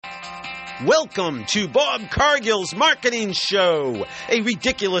Welcome to Bob Cargill's Marketing Show, a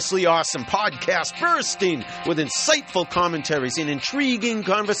ridiculously awesome podcast bursting with insightful commentaries and intriguing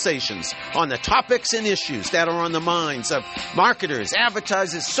conversations on the topics and issues that are on the minds of marketers,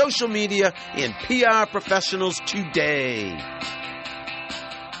 advertisers, social media, and PR professionals today.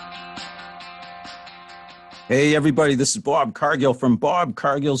 Hey everybody, this is Bob Cargill from Bob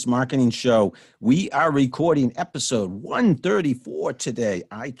Cargill's Marketing Show. We are recording episode 134 today.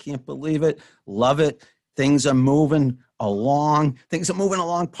 I can't believe it. Love it. Things are moving along. Things are moving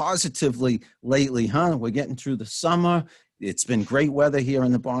along positively lately, huh? We're getting through the summer. It's been great weather here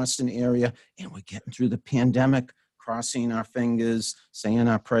in the Boston area, and we're getting through the pandemic, crossing our fingers, saying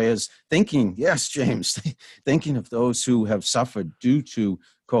our prayers, thinking, yes, James, thinking of those who have suffered due to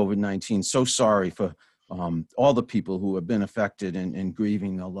COVID-19. So sorry for all the people who have been affected and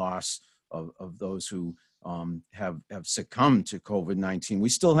grieving the loss of those who have succumbed to COVID-19. We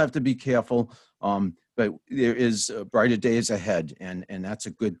still have to be careful, but there is brighter days ahead, and that's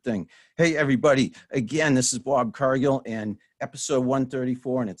a good thing. Hey, everybody, again, this is Bob Cargill and episode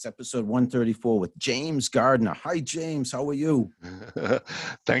 134, and it's episode 134 with James Gardner. Hi, James. How are you?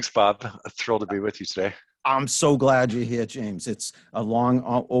 Thanks, Bob. Thrilled to be with you today. I'm so glad you're here, James. It's a long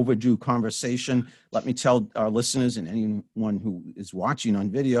overdue conversation. Let me tell our listeners and anyone who is watching on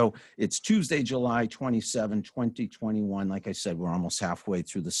video, it's Tuesday, July 27, 2021. Like I said, we're almost halfway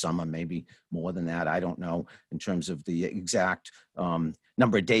through the summer, maybe more than that. I don't know in terms of the exact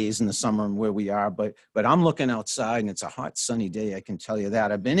number of days in the summer and where we are, but I'm looking outside and it's a hot, sunny day. I can tell you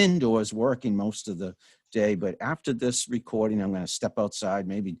that. I've been indoors working most of the day, but after this recording, I'm going to step outside,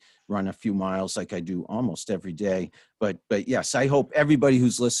 maybe run a few miles like I do almost every day. But yes, I hope everybody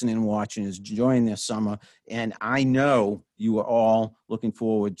who's listening and watching is enjoying their summer. And I know you are all looking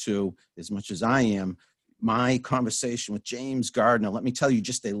forward to, as much as I am, my conversation with James Gardner. Let me tell you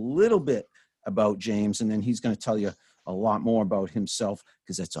just a little bit about James, and then he's going to tell you a lot more about himself,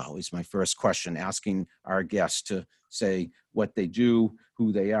 because that's always my first question, asking our guests to say what they do,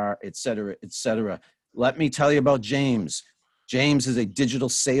 who they are, et cetera, et cetera. Let me tell you about James. James is a digital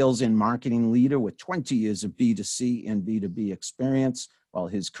sales and marketing leader with 20 years of B2C and B2B experience, while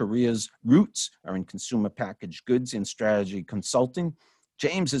his career's roots are in consumer packaged goods and strategy consulting.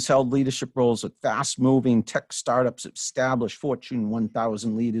 James has held leadership roles at fast-moving tech startups, established Fortune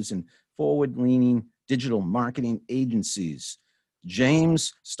 1000 leaders, and forward-leaning digital marketing agencies.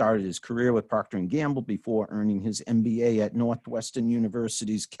 James started his career with Procter & Gamble before earning his MBA at Northwestern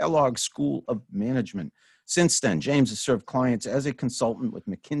University's Kellogg School of Management. Since then, James has served clients as a consultant with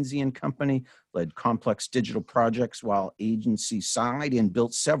McKinsey & Company, led complex digital projects while agency side, and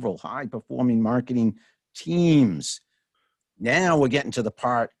built several high-performing marketing teams. Now we're getting to the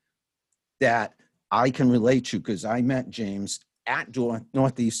part that I can relate to, because I met James at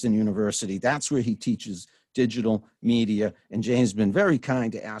Northeastern University. That's where he teaches digital media, and James has been very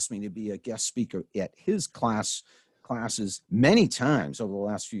kind to ask me to be a guest speaker at his classes many times over the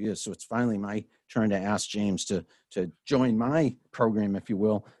last few years. So it's finally my turn to ask James to join my program, if you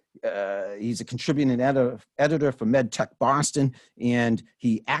will. He's a contributing editor for MedTech Boston, and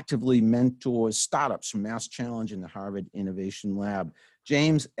he actively mentors startups from Mass Challenge and the Harvard Innovation Lab.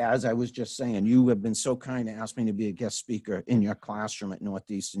 James, as I was just saying, you have been so kind to ask me to be a guest speaker in your classroom at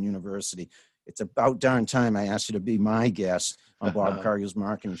Northeastern University. It's about darn time I asked you to be my guest on Bob Cargill's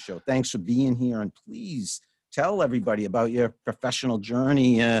Marketing Show. Thanks for being here, and please tell everybody about your professional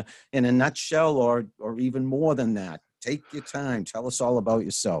journey in a nutshell, or even more than that. Take your time. Tell us all about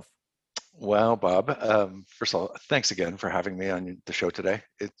yourself. Well, Bob, first of all, thanks again for having me on the show today.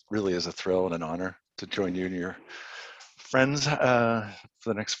 It really is a thrill and an honor to join you and your friends for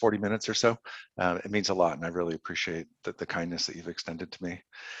the next 40 minutes or so. It means a lot, and I really appreciate the kindness that you've extended to me.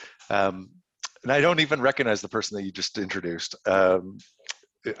 And I don't even recognize the person that you just introduced.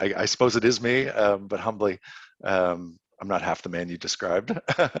 I suppose it is me, but humbly, I'm not half the man you described.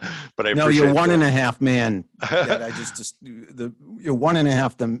 But I no, you're one and a half man. That I just you're one and a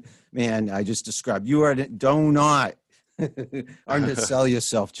half the man I just described. You are do not undersell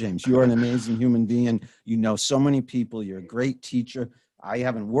yourself, James. You are an amazing human being. You know so many people. You're a great teacher. I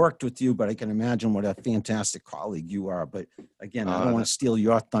haven't worked with you, but I can imagine what a fantastic colleague you are. But again, I don't want to steal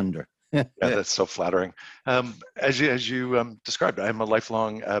your thunder. Yeah, that's so flattering. As you described, I'm a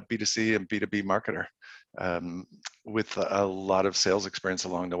lifelong B2C and B2B marketer with a lot of sales experience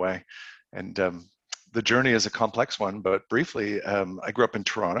along the way. And the journey is a complex one, but briefly, I grew up in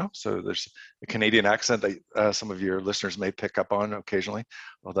Toronto, so there's a Canadian accent that some of your listeners may pick up on occasionally,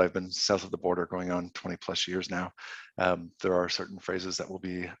 although I've been south of the border going on 20 plus years now. There are certain phrases that will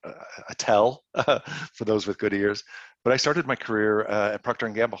be a tell for those with good ears. But I started my career at Procter &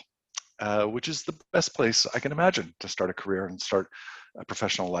 Gamble. which is the best place I can imagine to start a career and start a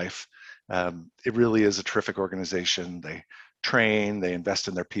professional life. It really is a terrific organization. They train, they invest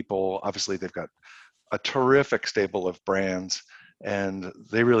in their people. Obviously, they've got a terrific stable of brands, and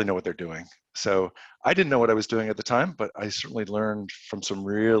they really know what they're doing. So I didn't know what I was doing at the time, but I certainly learned from some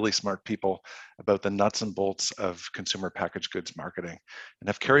really smart people about the nuts and bolts of consumer packaged goods marketing, and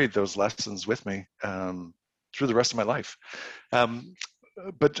I've carried those lessons with me through the rest of my life.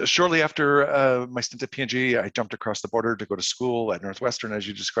 But shortly after my stint at P&G, I jumped across the border to go to school at Northwestern, as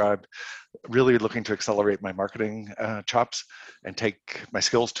you described, really looking to accelerate my marketing chops and take my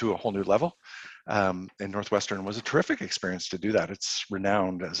skills to a whole new level. And Northwestern was a terrific experience to do that. It's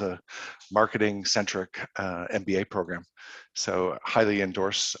renowned as a marketing-centric MBA program. So highly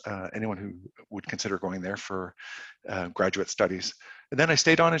endorse anyone who would consider going there for graduate studies. And then I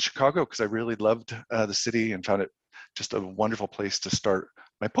stayed on in Chicago because I really loved the city and found it just a wonderful place to start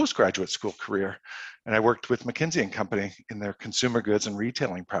my postgraduate school career. And I worked with McKinsey & Company in their consumer goods and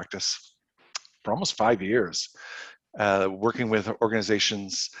retailing practice for almost 5 years, working with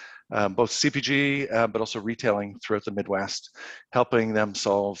organizations, both CPG, but also retailing throughout the Midwest, helping them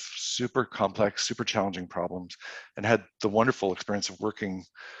solve super complex, super challenging problems, and had the wonderful experience of working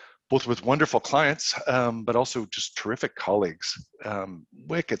both with wonderful clients, but also just terrific colleagues,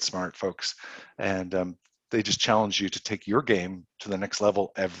 wicked smart folks. And they just challenge you to take your game to the next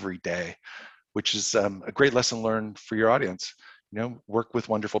level every day, which is a great lesson learned for your audience. You know, work with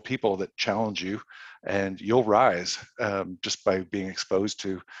wonderful people that challenge you, and you'll rise just by being exposed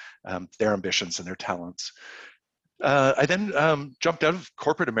to their ambitions and their talents. I then jumped out of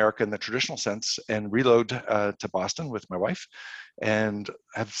corporate America in the traditional sense and reload to Boston with my wife, and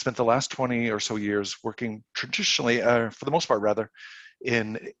have spent the last 20 or so years working traditionally, for the most part rather,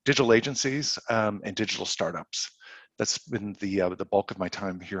 in digital agencies and digital startups. That's been the bulk of my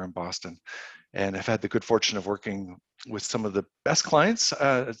time here in Boston. And I've had the good fortune of working with some of the best clients,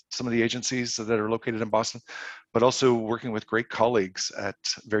 some of the agencies that are located in Boston, but also working with great colleagues at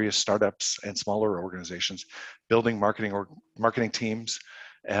various startups and smaller organizations, building marketing teams,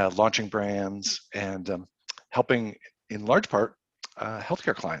 launching brands, and helping, in large part,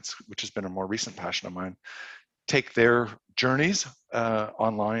 healthcare clients, which has been a more recent passion of mine, take their journeys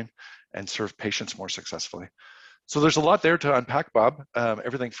online and serve patients more successfully. So there's a lot there to unpack, Bob.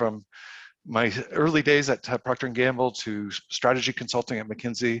 Everything from my early days at Procter & Gamble to strategy consulting at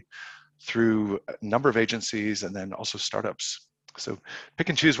McKinsey, through a number of agencies, and then also startups. So pick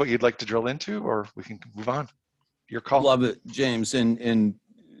and choose what you'd like to drill into, or we can move on. Your call. Love it, James. And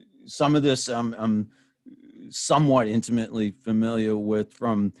some of this I'm somewhat intimately familiar with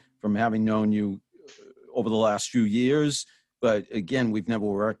from having known you over the last few years. But again, we've never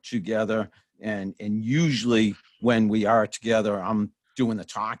worked together. And usually when we are together, I'm doing the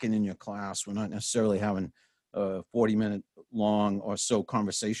talking in your class. We're not necessarily having a 40-minute long or so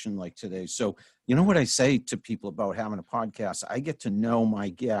conversation like today. So, you know what I say to people about having a podcast? I get to know my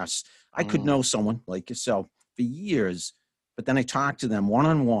guests. I could know someone like yourself for years, but then I talk to them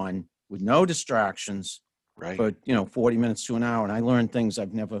one-on-one with no distractions for, 40 minutes to an hour. And I learn things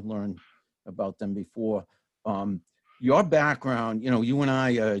I've never learned about them before. Your background, you and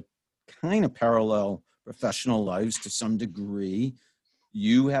I are kind of parallel professional lives to some degree.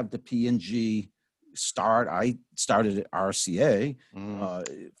 You have the P&G start. I started at RCA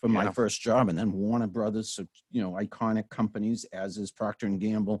for my first job, and then Warner Brothers. So, iconic companies, as is Procter &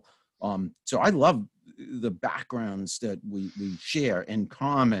 Gamble. So I love the backgrounds that we share in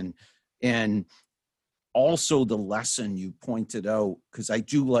common, and also the lesson you pointed out, because I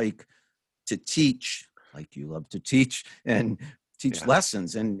do like to teach, like you love to teach, and teach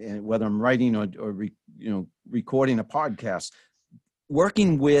lessons, and whether I'm writing or recording a podcast,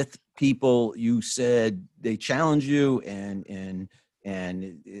 working with people. You said they challenge you, and I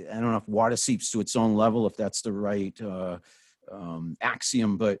don't know if water seeps to its own level, if that's the right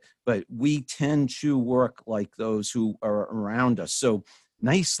axiom, but we tend to work like those who are around us. So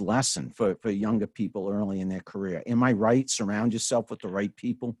nice lesson for younger people early in their career. Am I right? Surround yourself with the right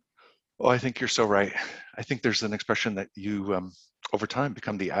people. Oh, I think you're so right. I think there's an expression that you, over time,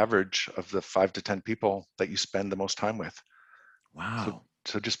 become the average of the 5 to 10 people that you spend the most time with. Wow.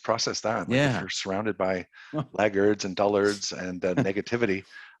 So just process that. Like if you're surrounded by laggards and dullards and negativity,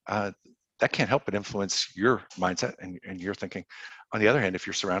 that can't help but influence your mindset and your thinking. On the other hand, if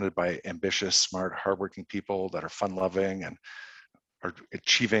you're surrounded by ambitious, smart, hardworking people that are fun-loving and are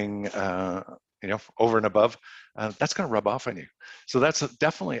achieving over and above, that's going to rub off on you. So that's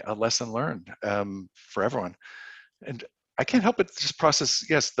definitely a lesson learned for everyone. And I can't help but just process,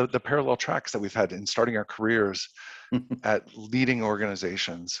 the parallel tracks that we've had in starting our careers at leading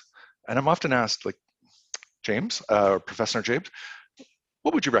organizations, And I'm often asked, like, James, or Professor James,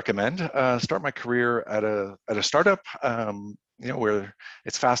 what would you recommend? Start my career at a startup, where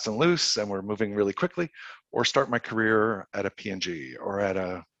it's fast and loose and we're moving really quickly, or start my career at a P&G or at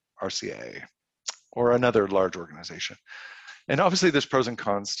a RCA or another large organization. And obviously there's pros and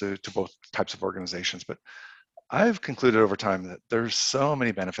cons to both types of organizations, but I've concluded over time that there's so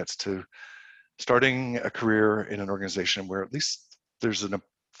many benefits to starting a career in an organization where at least there's a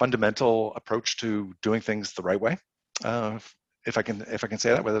fundamental approach to doing things the right way. If I can say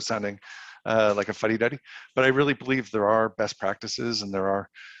that without sounding like a fuddy-duddy, but I really believe there are best practices and there are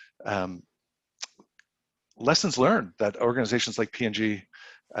lessons learned that organizations like P&G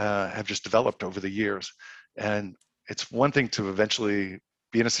have just developed over the years. And it's one thing to eventually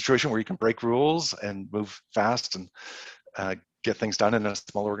be in a situation where you can break rules and move fast and get things done in a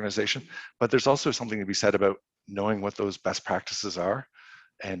small organization, but there's also something to be said about knowing what those best practices are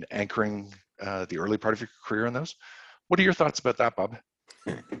and anchoring the early part of your career in those. What are your thoughts about that, Bob?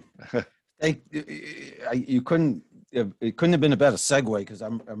 It couldn't have been a better segue, because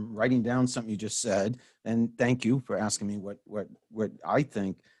I'm writing down something you just said, and thank you for asking me what I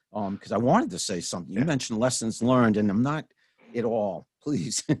think, because I wanted to say something. You mentioned lessons learned, and I'm not at all,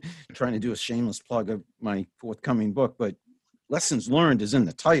 please, trying to do a shameless plug of my forthcoming book, but lessons learned is in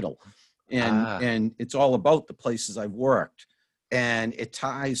the title, and it's all about the places I've worked. And it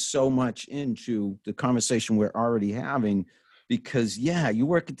ties so much into the conversation we're already having, because, you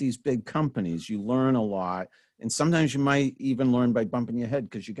work at these big companies, you learn a lot, and sometimes you might even learn by bumping your head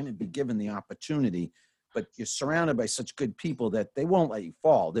because you're going to be given the opportunity, but you're surrounded by such good people that they won't let you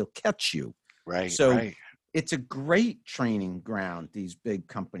fall. They'll catch you. Right. So it's a great training ground, these big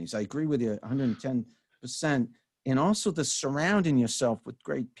companies. I agree with you 110%. And also the surrounding yourself with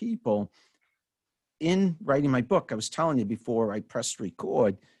great people. In writing my book, I was telling you before I pressed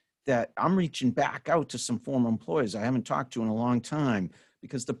record that I'm reaching back out to some former employees I haven't talked to in a long time,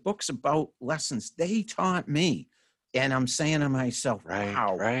 because the book's about lessons they taught me. And I'm saying to myself,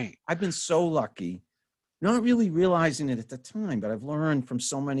 wow, I've been so lucky, not really realizing it at the time, but I've learned from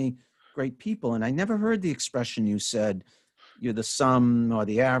so many great people. And I never heard the expression you said, you're the sum or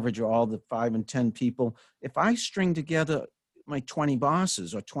the average of all the 5 and 10 people. If I string together my 20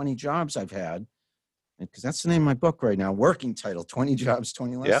 bosses or 20 jobs I've had, because that's the name of my book right now, working title, 20 Jobs,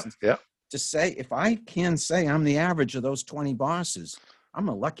 20 Lessons. To say, if I can say I'm the average of those 20 bosses, I'm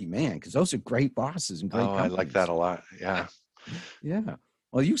a lucky man, because those are great bosses and great companies. I like that a lot. Yeah. Yeah.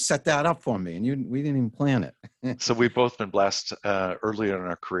 Well, you set that up for me, and we didn't even plan it. So we've both been blessed earlier in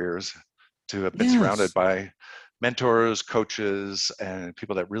our careers to have been surrounded by mentors, coaches, and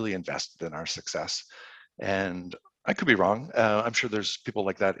people that really invested in our success. And I could be wrong. I'm sure there's people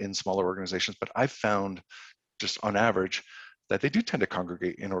like that in smaller organizations, but I've found, just on average, that they do tend to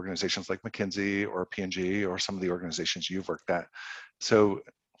congregate in organizations like McKinsey or P&G or some of the organizations you've worked at. So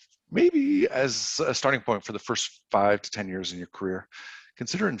maybe as a starting point for the first 5 to 10 years in your career,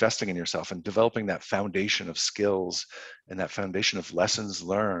 consider investing in yourself and developing that foundation of skills and that foundation of lessons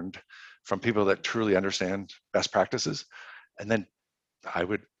learned from people that truly understand best practices. And then I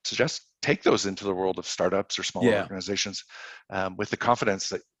would suggest take those into the world of startups or smaller organizations with the confidence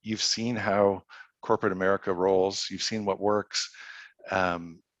that you've seen how corporate America rolls, you've seen what works,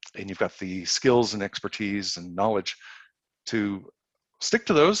 and you've got the skills and expertise and knowledge to stick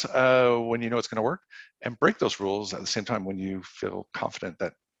to those when you know it's going to work, and break those rules at the same time when you feel confident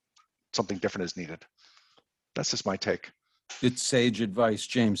that something different is needed. That's just my take. It's sage advice,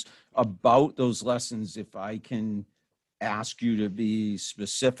 James. About those lessons, if I can ask you to be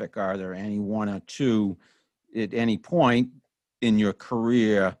specific, are there any one or two at any point in your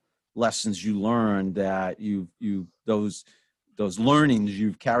career lessons you learned that those learnings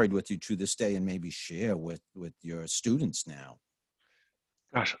you've carried with you to this day and maybe share with your students now?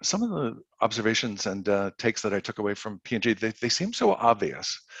 Gosh, some of the observations and takes that I took away from P&G, they seem so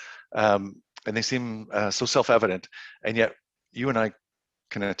obvious, and they seem so self-evident, and yet you and I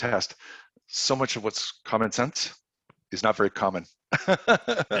can attest, so much of what's common sense is not very common.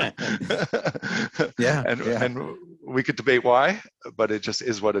 And we could debate why, but it just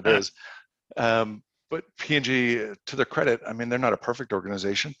is what it is. But P&G, to their credit, I mean, they're not a perfect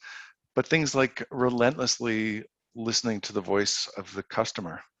organization, but things like relentlessly listening to the voice of the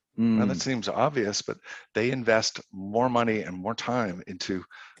customer. Now that seems obvious, but they invest more money and more time into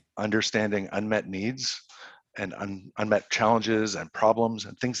understanding unmet needs and unmet challenges and problems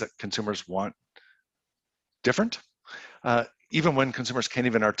and things that consumers want different. Even when consumers can't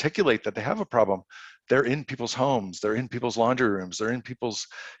even articulate that they have a problem, they're in people's homes, they're in people's laundry rooms, they're in people's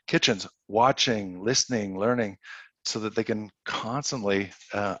kitchens, watching, listening, learning so that they can constantly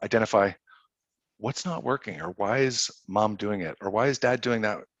identify what's not working, or why is mom doing it, or why is dad doing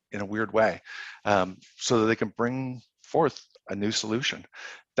that in a weird way, so that they can bring forth a new solution.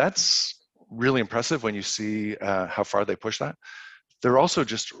 That's really impressive when you see how far they push that. They're also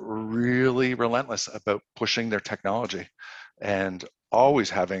just really relentless about pushing their technology and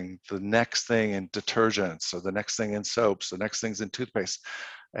always having the next thing in detergents, or the next thing in soaps, the next things in toothpaste.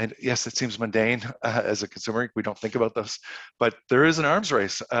 And yes, it seems mundane as a consumer. We don't think about this, but there is an arms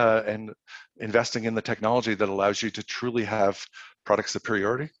race, and investing in the technology that allows you to truly have product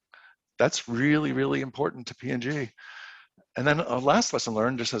superiority. That's really, really important to P&G. And then a last lesson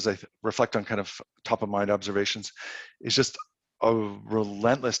learned, just as I reflect on kind of top of mind observations, is just a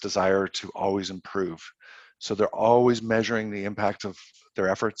relentless desire to always improve. So they're always measuring the impact of their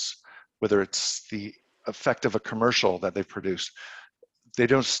efforts, whether it's the effect of a commercial that they've produced. They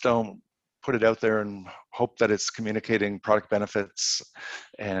just don't put it out there and hope that it's communicating product benefits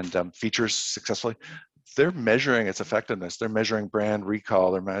and features successfully. They're measuring its effectiveness. They're measuring brand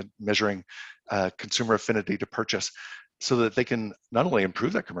recall. They're measuring consumer affinity to purchase, so that they can not only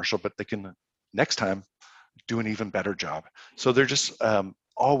improve that commercial, but they can next time do an even better job. So they're just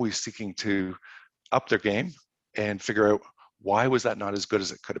always seeking to up their game and figure out, why was that not as good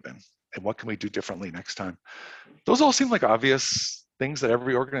as it could have been? And what can we do differently next time? Those all seem like obvious things that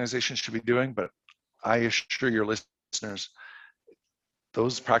every organization should be doing, but I assure your listeners,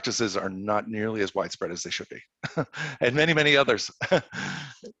 those practices are not nearly as widespread as they should be, and many, many others. And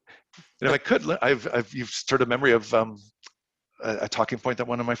if I could, you've stirred a memory of a talking point that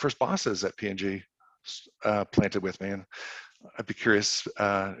one of my first bosses at P&G planted with me, and I'd be curious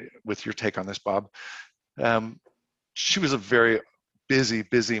with your take on this, Bob. She was a very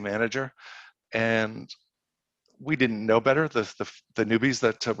busy manager, and we didn't know better. The newbies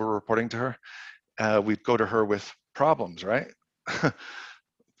that were reporting to her, we'd go to her with problems, right?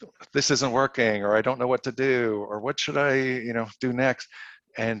 This isn't working, or I don't know what to do, or what should I, do next?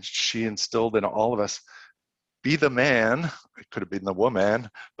 And she instilled in all of us, be the man. It could have been the woman,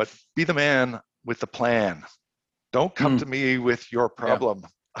 but be the man with the plan. Don't come to me with your problem.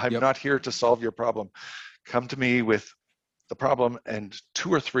 I'm not here to solve your problem. Come to me with the problem and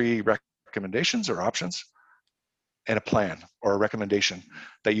 2 or 3 recommendations or options, and a plan or a recommendation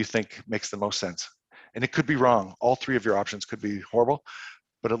that you think makes the most sense. And it could be wrong. All 3 of your options could be horrible,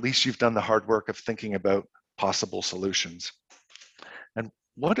 but at least you've done the hard work of thinking about possible solutions. And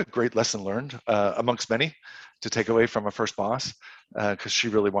what a great lesson learned, amongst many, to take away from a first boss, because she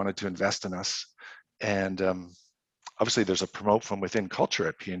really wanted to invest in us. And obviously there's a promote from within culture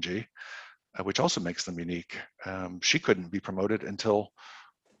at P&G, which also makes them unique. She couldn't be promoted until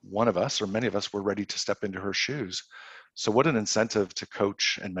one of us, or many of us, were ready to step into her shoes. So what an incentive to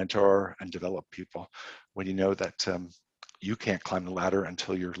coach and mentor and develop people when you know that you can't climb the ladder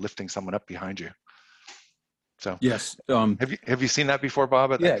until you're lifting someone up behind you. So yes, have you seen that before,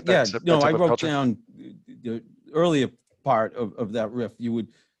 Bob? No, I wrote down the earlier part of that riff. You would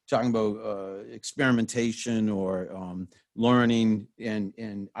talking about experimentation or learning,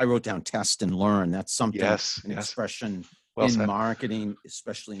 and I wrote down test and learn. That's something, an expression in marketing,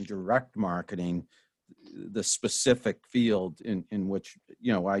 especially in direct marketing, the specific field in which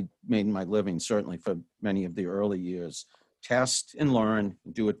I made my living, certainly for many of the early years. Test and learn,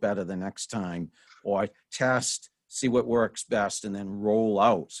 do it better the next time, or test, see what works best, and then roll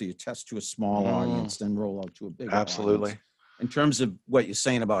out. So you test to a small audience, then roll out to a bigger audience. In terms of what you're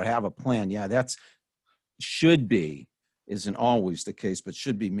saying about have a plan, that's isn't always the case, but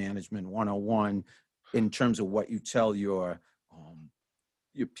should be management 101 in terms of what you tell your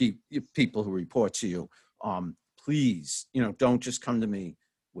people who report to you. Please, don't just come to me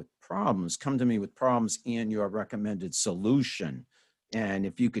with problems. Come to me with problems and your recommended solution. And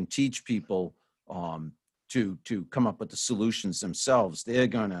if you can teach people to come up with the solutions themselves, they're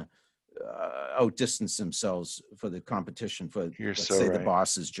gonna outdistance themselves for the competition for the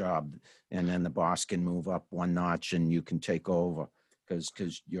boss's job, and then the boss can move up one notch and you can take over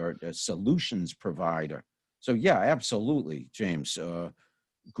because you're a solutions provider. So absolutely, James.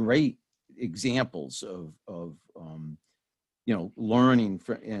 Great examples of learning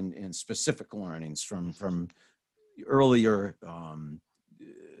and specific learnings from earlier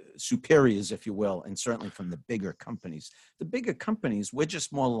superiors, if you will, and certainly from the bigger companies. The bigger companies, we're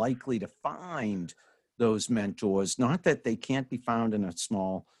just more likely to find those mentors. Not that they can't be found in a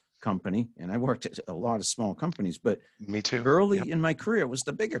small company, and I worked at a lot of small companies, but me too. Early in my career was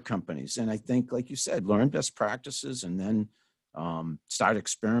the bigger companies, and I think, like you said, learn best practices and then start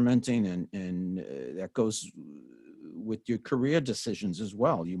experimenting, and that goes with your career decisions as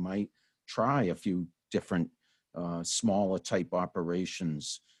well. You might try a few different smaller type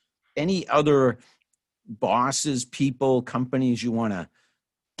operations. Any other bosses, people, companies you want to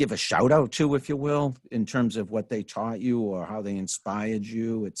give a shout out to, if you will, in terms of what they taught you or how they inspired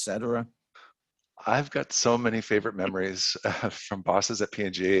you, et cetera? I've got so many favorite memories from bosses at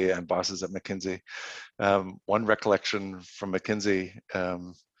P&G and bosses at McKinsey. One recollection from McKinsey,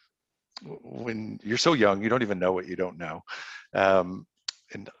 when you're so young, you don't even know what you don't know.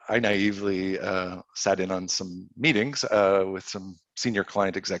 And I naively sat in on some meetings with some senior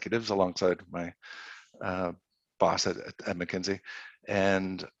client executives alongside my boss at McKinsey.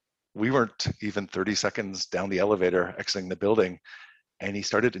 And we weren't even 30 seconds down the elevator exiting the building, and he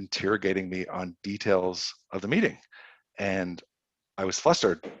started interrogating me on details of the meeting. And I was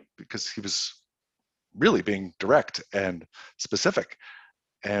flustered because he was really being direct and specific.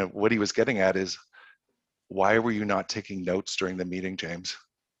 And what he was getting at is, why were you not taking notes during the meeting, James?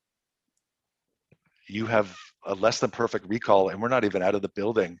 You have a less than perfect recall, and we're not even out of the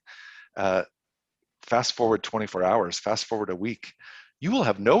building. Fast forward 24 hours, fast forward a week, you will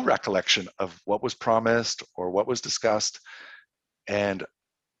have no recollection of what was promised or what was discussed. And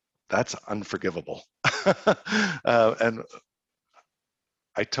that's unforgivable. And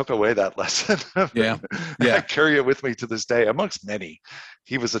I took away that lesson. Yeah. I carry it with me to this day, amongst many.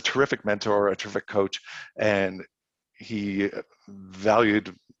 He was a terrific mentor, a terrific coach, and he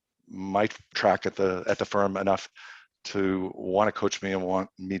valued my track at the firm enough to want to coach me and want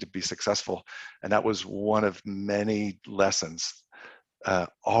me to be successful. And that was one of many lessons.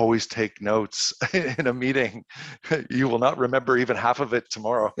 Always take notes in a meeting. You will not remember even half of it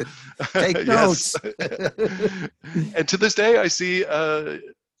tomorrow. Take notes. And to this day, I see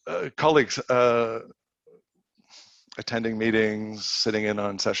colleagues attending meetings, sitting in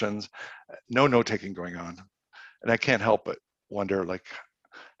on sessions, no note-taking going on. And I can't help but wonder, like,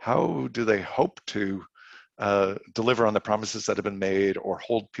 how do they hope to deliver on the promises that have been made or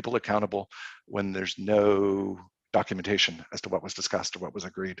hold people accountable when there's no documentation as to what was discussed or what was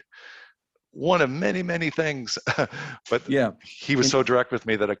agreed? One of many, many things. But yeah, he was so direct with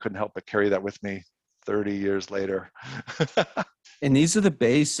me that I couldn't help but carry that with me 30 years later. And these are the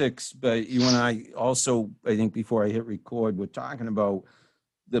basics, but you and I also, I think before I hit record, we're talking about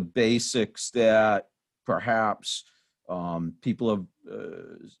the basics that perhaps people of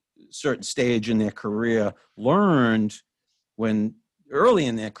certain stage in their career learned when early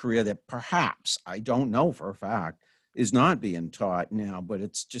in their career that perhaps, I don't know for a fact, is not being taught now, but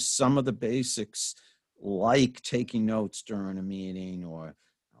it's just some of the basics like taking notes during a meeting, or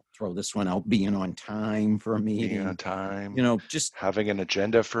I'll throw this one out, being on time for a meeting. Being on time. You know, just having an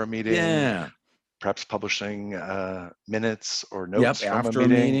agenda for a meeting. Yeah. Perhaps publishing minutes or notes from after a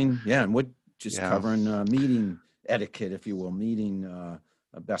meeting. Yeah, and what just covering meeting etiquette, if you will, meeting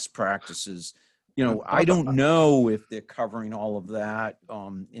best practices. You know, I don't know if they're covering all of that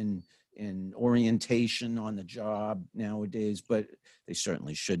in orientation on the job nowadays, but they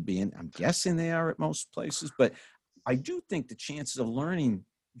certainly should be. And I'm guessing they are at most places. But I do think the chances of learning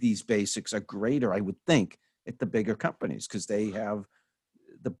these basics are greater, I would think, at the bigger companies, because they have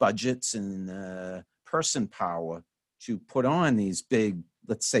the budgets and the person power to put on these big,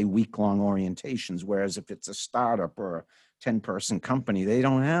 let's say, week-long orientations. Whereas if it's a startup or a 10-person company, they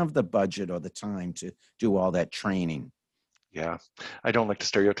don't have the budget or the time to do all that training. Yeah, I don't like to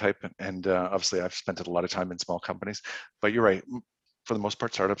stereotype, and obviously I've spent a lot of time in small companies, but you're right. For the most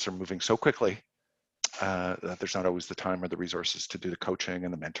part, startups are moving so quickly that there's not always the time or the resources to do the coaching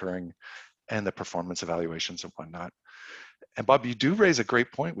and the mentoring and the performance evaluations and whatnot. And Bob, you do raise a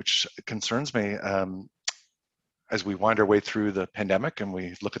great point, which concerns me. As we wind our way through the pandemic and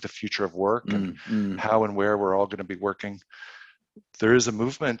we look at the future of work and how and where we're all going to be working, there is a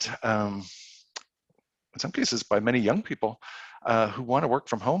movement, in some cases by many young people, who want to work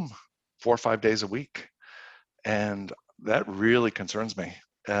from home 4 or 5 days a week. And that really concerns me,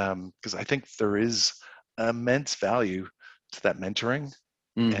 because I think there is immense value to that mentoring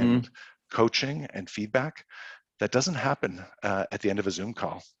and coaching and feedback that doesn't happen at the end of a Zoom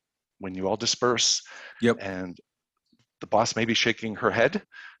call when you all disperse. And the boss may be shaking her head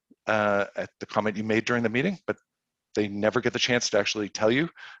at the comment you made during the meeting, but they never get the chance to actually tell you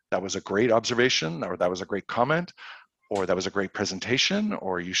that was a great observation, or that was a great comment, or that was a great presentation,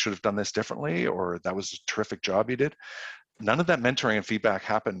 or you should have done this differently, or that was a terrific job you did. None of that mentoring and feedback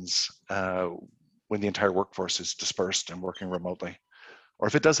happens when the entire workforce is dispersed and working remotely. Or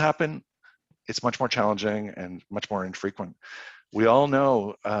if it does happen, it's much more challenging and much more infrequent. We all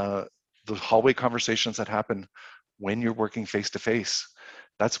know the hallway conversations that happen when you're working face-to-face.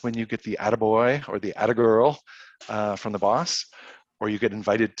 That's when you get the attaboy or the attagirl from the boss, or you get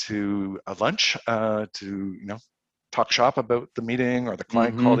invited to a lunch to talk shop about the meeting or the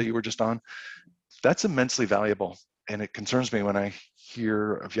client call that you were just on. That's immensely valuable, and it concerns me when I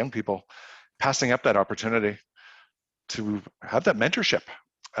hear of young people passing up that opportunity to have that mentorship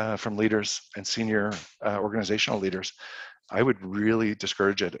from leaders and senior organizational leaders. I would really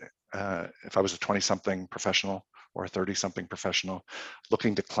discourage it if I was a 20-something professional or a 30-something professional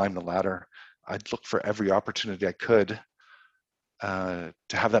looking to climb the ladder. I'd look for every opportunity I could to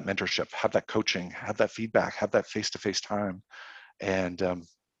have that mentorship, have that coaching, have that feedback, have that face-to-face time, and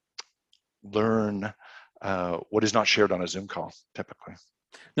learn what is not shared on a Zoom call typically.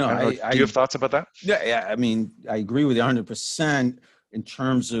 No, do you have thoughts about that? Yeah, I mean, I agree with you 100%. In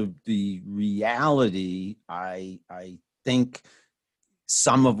terms of the reality, I think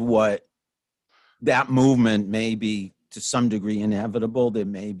some of what that movement may be to some degree inevitable. There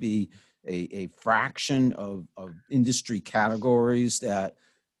may be a fraction of industry categories that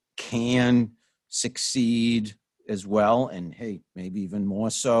can succeed as well, and hey, maybe even more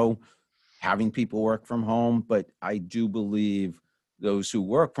so having people work from home. But I do believe those who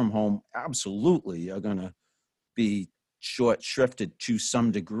work from home absolutely are going to be short shrifted to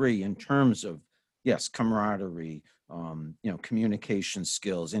some degree in terms of, yes, camaraderie, communication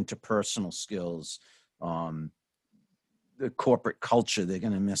skills, interpersonal skills, the corporate culture they're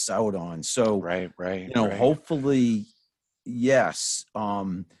going to miss out on. So, right. Hopefully, yes,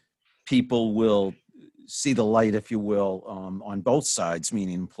 people will see the light, if you will, on both sides,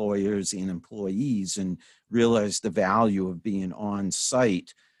 meaning employers and employees, and realize the value of being on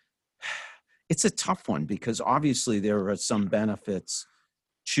site. It's a tough one because obviously there are some benefits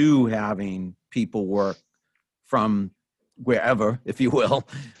to having people work from wherever, if you will.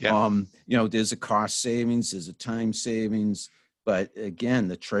 Yeah. There's a cost savings, there's a time savings, but again,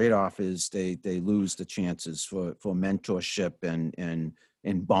 the trade-off is they lose the chances for mentorship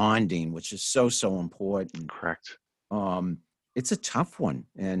and bonding, which is so important. Correct. It's a tough one,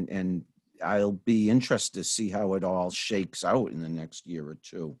 and I'll be interested to see how it all shakes out in the next year or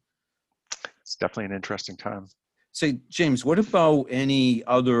two. It's definitely an interesting time. Say, James, what about any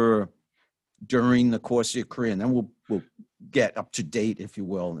other during the course of your career? And then we'll get up to date, if you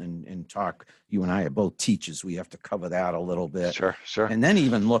will, and talk. You and I are both teachers. We have to cover that a little bit. Sure. And then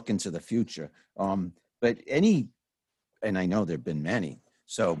even look into the future. But and I know there've been many.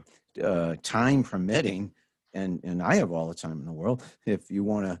 So time permitting, and I have all the time in the world, if you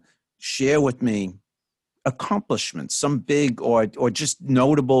want to share with me accomplishments, some big or just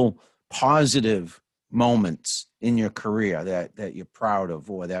notable positive moments in your career that you're proud of,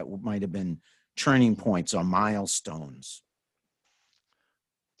 or that might have been turning points or milestones.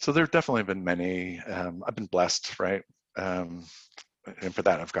 So there have definitely been many. I've been blessed, right? And for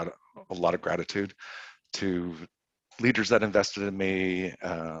that, I've got a lot of gratitude to leaders that invested in me,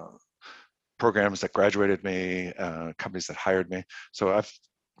 programs that graduated me, companies that hired me. So I've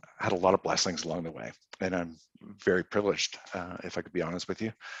had a lot of blessings along the way, and I'm very privileged, if I could be honest with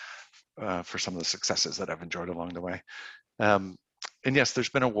you, for some of the successes that I've enjoyed along the way. And yes, there's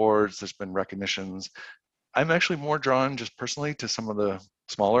been awards, there's been recognitions. I'm actually more drawn just personally to some of the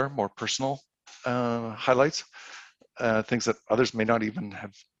smaller, more personal highlights, things that others may not even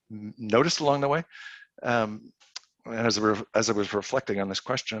have noticed along the way. And as I was reflecting on this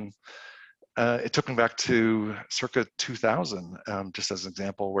question, it took me back to circa 2000, just as an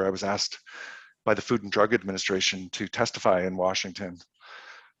example, where I was asked by the Food and Drug Administration to testify in Washington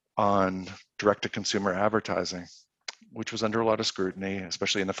on direct-to-consumer advertising, which was under a lot of scrutiny,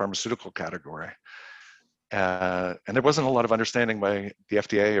 especially in the pharmaceutical category. And there wasn't a lot of understanding by the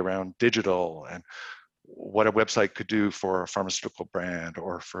FDA around digital and what a website could do for a pharmaceutical brand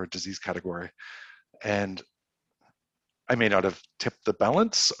or for a disease category. And I may not have tipped the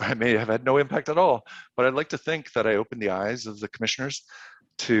balance, I may have had no impact at all, but I'd like to think that I opened the eyes of the commissioners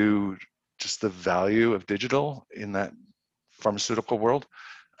to just the value of digital in that pharmaceutical world,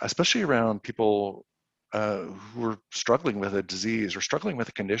 especially around people who are struggling with a disease or struggling with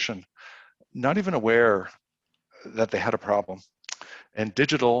a condition, not even aware that they had a problem. And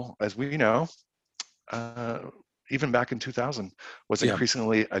digital, as we know, even back in 2000, was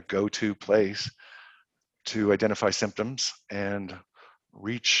increasingly a go-to place to identify symptoms and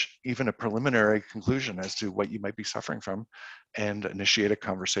reach even a preliminary conclusion as to what you might be suffering from and initiate a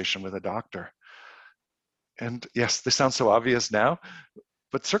conversation with a doctor. And yes, this sounds so obvious now,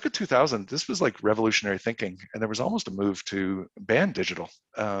 but circa 2000, this was like revolutionary thinking, and there was almost a move to ban digital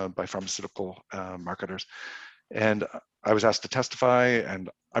by pharmaceutical marketers. And I was asked to testify,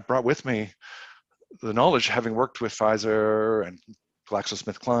 and I brought with me the knowledge, having worked with Pfizer and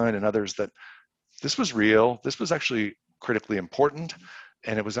GlaxoSmithKline and others, that this was real. This was actually critically important.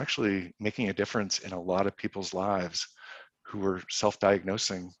 And it was actually making a difference in a lot of people's lives who were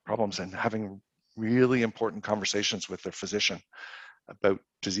self-diagnosing problems and having really important conversations with their physician about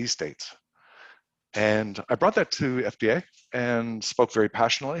disease states. And I brought that to FDA and spoke very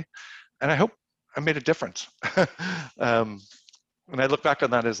passionately, and I hope I made a difference. And I look back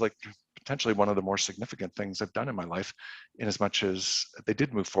on that as like potentially one of the more significant things I've done in my life, in as much as they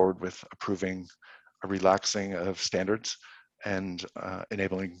did move forward with approving a relaxing of standards and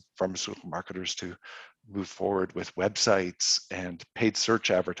enabling pharmaceutical marketers to move forward with websites and paid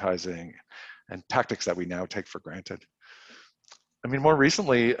search advertising and tactics that we now take for granted. I mean, more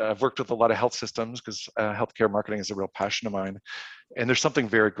recently, I've worked with a lot of health systems because healthcare marketing is a real passion of mine. And there's something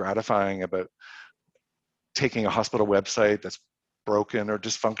very gratifying about taking a hospital website that's broken or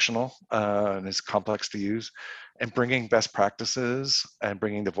dysfunctional and is complex to use, and bringing best practices and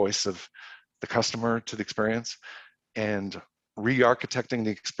bringing the voice of the customer to the experience and re-architecting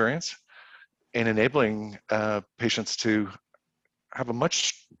the experience and enabling patients to have a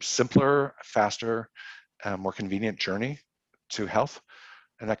much simpler, faster, more convenient journey to health.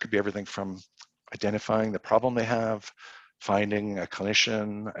 And that could be everything from identifying the problem they have, finding a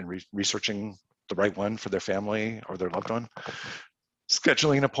clinician and researching the right one for their family or their loved one,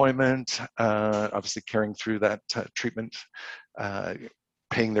 scheduling an appointment, obviously carrying through that treatment,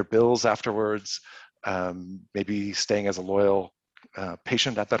 paying their bills afterwards, maybe staying as a loyal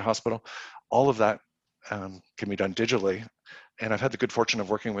patient at that hospital. All of that can be done digitally. And I've had the good fortune of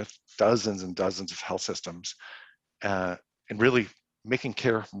working with dozens and dozens of health systems and really making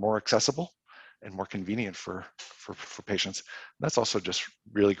care more accessible and more convenient for patients. And that's also just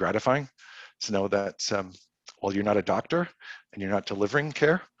really gratifying to know that while you're not a doctor and you're not delivering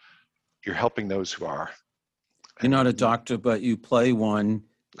care, you're helping those who are. You're not a doctor, but you play one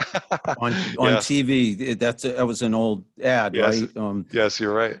on Yes. TV. That was an old ad, Yes. right? Yes,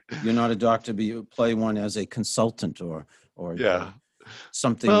 you're right. You're not a doctor, but you play one as a consultant or Yeah.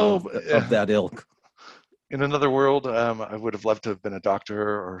 something Well, of that ilk. in another world, I would have loved to have been a doctor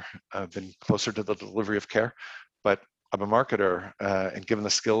or been closer to the delivery of care, but I'm a marketer, and given the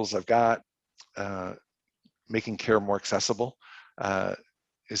skills I've got, making care more accessible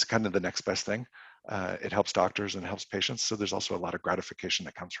is kind of the next best thing. It helps doctors and helps patients, so there's also a lot of gratification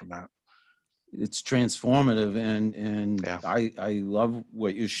that comes from that. It's transformative, and Yeah. I love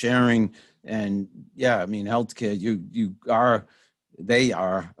what you're sharing. And yeah, I mean, healthcare, they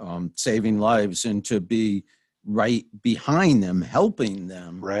are saving lives, and to be right behind them, helping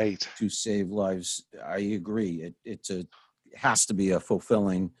them Right. to save lives. I agree. It has to be a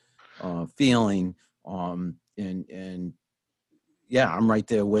fulfilling feeling. And yeah, I'm right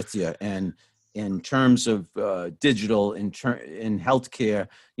there with you. And in terms of digital in healthcare,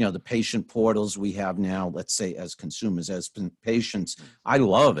 the patient portals we have now, let's say as consumers, as patients, I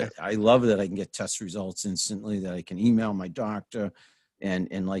love it. I love that I can get test results instantly, that I can email my doctor.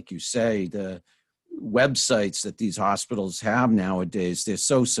 And like you say, the websites that these hospitals have nowadays, they're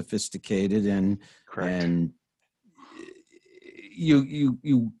so sophisticated, and Correct. and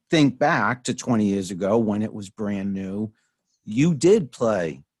you think back to 20 years ago when it was brand new, you did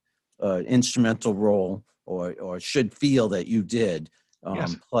play an instrumental role, or should feel that you did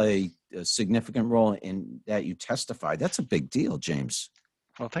Yes. play a significant role in that you testified. That's a big deal, James.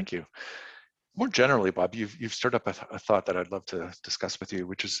 Well, thank you. More generally, Bob, you've stirred up a thought that I'd love to discuss with you,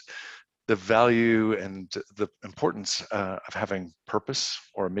 which is the value and the importance of having purpose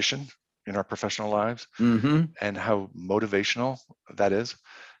or a mission in our professional lives, Mm-hmm. and how motivational that is.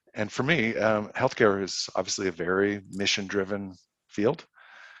 And for me, healthcare is obviously a very mission-driven field,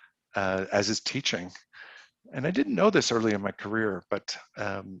 as is teaching. And I didn't know this early in my career, but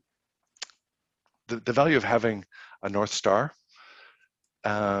the value of having a North Star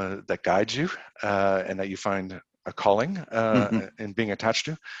that guides you and that you find a calling in being attached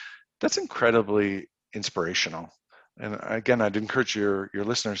to, that's incredibly inspirational. And again, I'd encourage your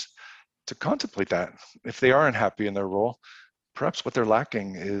listeners to contemplate that. If they are unhappy in their role, perhaps what they're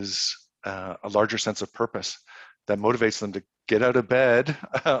lacking is a larger sense of purpose that motivates them to get out of bed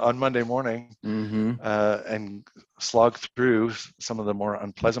on Monday morning and slog through some of the more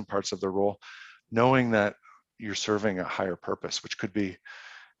unpleasant parts of their role, knowing that you're serving a higher purpose, which could be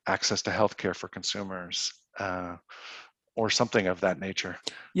access to healthcare for consumers or something of that nature.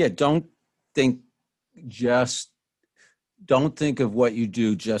 Yeah, don't think of what you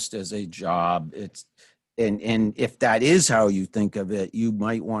do just as a job. It's and if that is how you think of it, you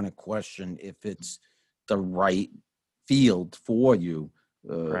might want to question if it's the right field for you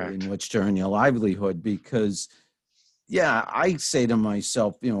in which to earn your livelihood. Because, yeah, I say to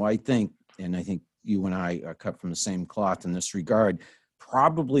myself, I think you and I are cut from the same cloth in this regard.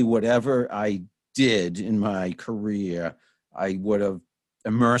 Probably whatever I did in my career, I would have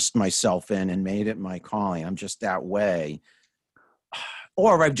immersed myself in and made it my calling. I'm just that way.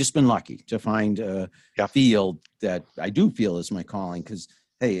 Or I've just been lucky to find a field that I do feel is my calling, because,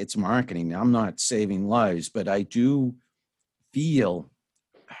 hey, it's marketing. I'm not saving lives, but I do feel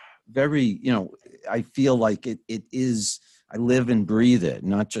very, I feel like it is, I live and breathe it,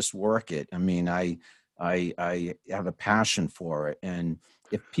 not just work it. I mean, I have a passion for it. And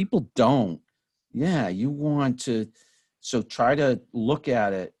if people don't, you want to, so try to look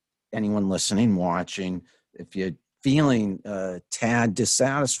at it, anyone listening, watching, if you're feeling tad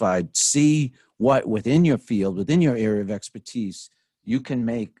dissatisfied, see what within your field, within your area of expertise, you can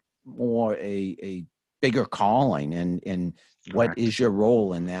make more a bigger calling, and what is your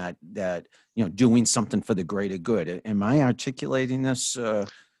role in that, doing something for the greater good. Am I articulating this the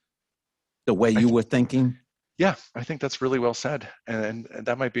way you were thinking? Yeah, I think that's really well said. And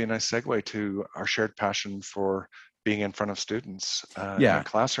that might be a nice segue to our shared passion for being in front of students in a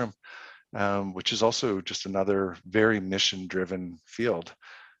classroom, which is also just another very mission-driven field.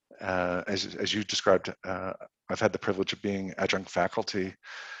 As you described, I've had the privilege of being adjunct faculty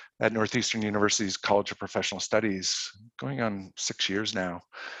at Northeastern University's College of Professional Studies, going on 6 years now.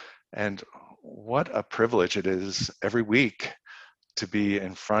 And what a privilege it is every week to be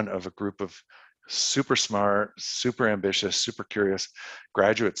in front of a group of super smart, super ambitious, super curious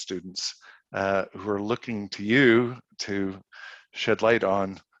graduate students who are looking to you to shed light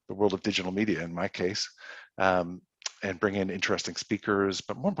on the world of digital media, in my case, and bring in interesting speakers,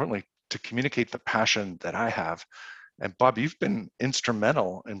 but more importantly, to communicate the passion that I have. And Bob, you've been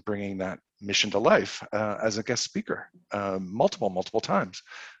instrumental in bringing that mission to life as a guest speaker multiple times.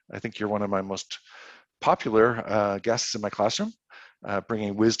 I think you're one of my most popular guests in my classroom,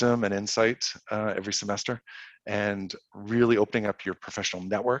 bringing wisdom and insight every semester, and really opening up your professional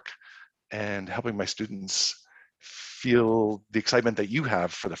network and helping my students feel the excitement that you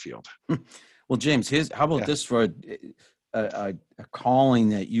have for the field. Well, James, how about this for a calling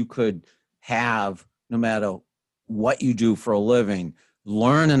that you could have no matter what you do for a living,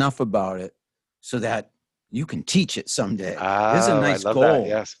 learn enough about it so that you can teach it someday. There's a nice goal. That,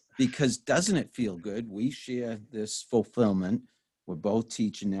 yes. Because doesn't it feel good? We share this fulfillment. We're both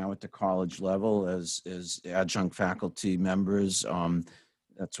teaching now at the college level as adjunct faculty members.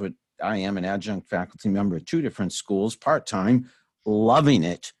 That's what I am, an adjunct faculty member at 2 different schools, part-time, loving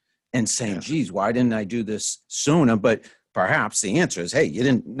it and saying, geez, why didn't I do this sooner? But perhaps the answer is, hey, you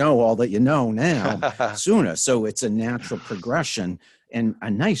didn't know all that you know now sooner. So it's a natural progression and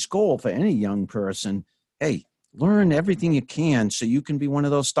a nice goal for any young person. Hey, learn everything you can so you can be one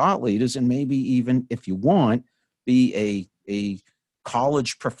of those thought leaders, and maybe even, if you want, be a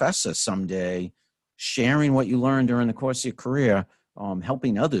college professor someday, sharing what you learned during the course of your career,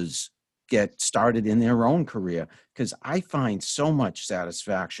 helping others get started in their own career. Because I find so much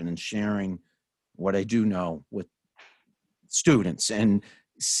satisfaction in sharing what I do know with students and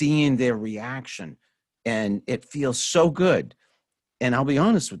seeing their reaction, and it feels so good. And I'll be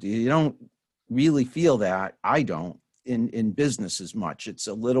honest with you, you don't really feel that. I don't in business as much. It's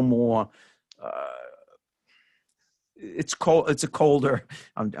a little more it's cold. It's a colder.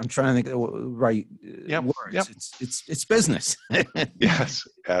 I'm trying to think of the right words. It's business. yes.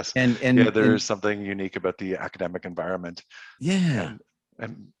 And there's something unique about the academic environment. Yeah.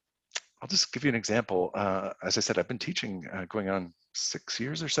 And I'll just give you an example. As I said, I've been teaching going on 6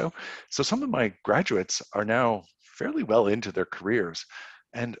 years or so. So some of my graduates are now fairly well into their careers,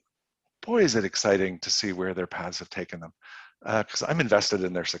 and boy, is it exciting to see where their paths have taken them. Because I'm invested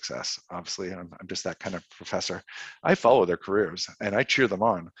in their success. Obviously, I'm just that kind of professor. I follow their careers and I cheer them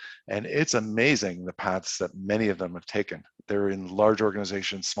on. And it's amazing the paths that many of them have taken. They're in large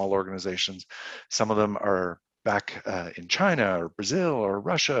organizations, small organizations. Some of them are back in China or Brazil or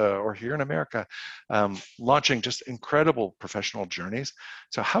Russia or here in America, launching just incredible professional journeys.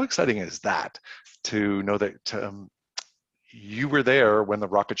 So how exciting is that to know that you were there when the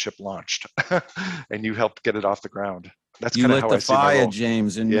rocket ship launched and you helped get it off the ground? That's you kind of lit how the I see my fire, role.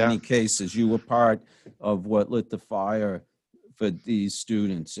 James. In many cases, you were part of what lit the fire for these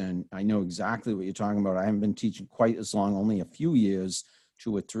students. And I know exactly what you're talking about. I haven't been teaching quite as long, only a few years,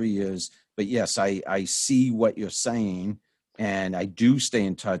 2 or 3 years. But yes, I see what you're saying. And I do stay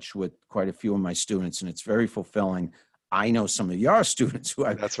in touch with quite a few of my students, and it's very fulfilling. I know some of your students who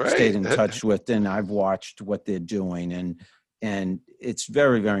I've stayed in touch with, and I've watched what they're doing. And it's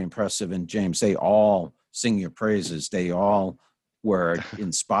very, very impressive. And James, they all sing your praises. They all were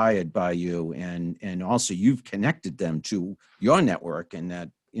inspired by you. And also you've connected them to your network, and that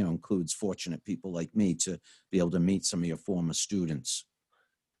includes fortunate people like me to be able to meet some of your former students.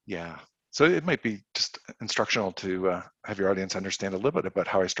 Yeah. So it might be just instructional to have your audience understand a little bit about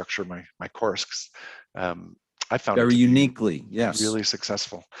how I structure my course. 'Cause, I found it Very to be uniquely, yes. really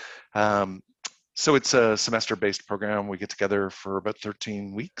successful. So it's a semester-based program. We get together for about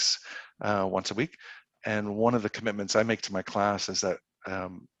 13 weeks, once a week. And one of the commitments I make to my class is that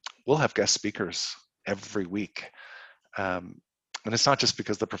we'll have guest speakers every week. And it's not just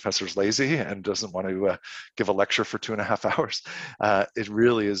because the professor's lazy and doesn't want to give a lecture for 2.5 hours. It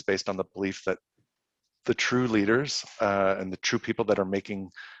really is based on the belief that the true leaders and the true people that are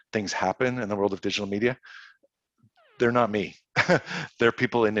making things happen in the world of digital media, they're not me. They're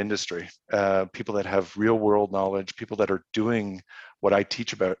people in industry, people that have real world knowledge, people that are doing what I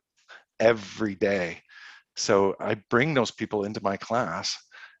teach about every day. So I bring those people into my class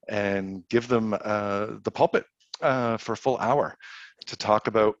and give them the pulpit for a full hour to talk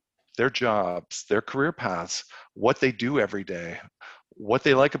about their jobs, their career paths, what they do every day, what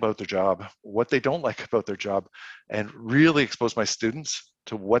they like about their job, what they don't like about their job, and really expose my students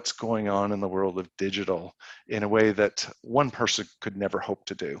to what's going on in the world of digital in a way that one person could never hope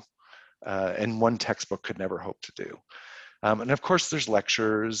to do, and one textbook could never hope to do. And of course, there's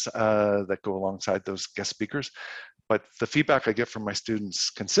lectures that go alongside those guest speakers. But the feedback I get from my students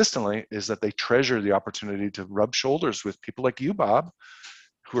consistently is that they treasure the opportunity to rub shoulders with people like you, Bob,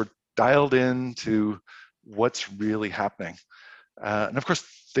 who are dialed in to what's really happening. And of course,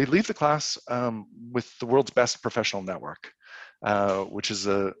 they leave the class with the world's best professional network, which is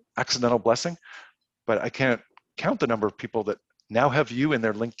an accidental blessing. But I can't count the number of people that now have you in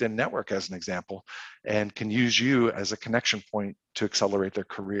their LinkedIn network as an example and can use you as a connection point to accelerate their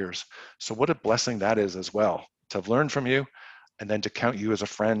careers. So what a blessing that is as well, to have learned from you and then to count you as a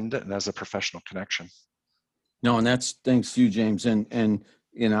friend and as a professional connection. No, and that's thanks to you, James. And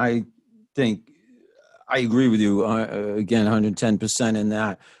I think I agree with you again, 110% in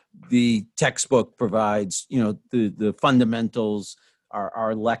that the textbook provides, the fundamentals.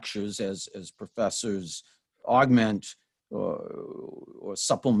 Our lectures as professors augment or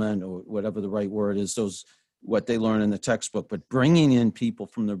supplement, or whatever the right word is, what they learn in the textbook, but bringing in people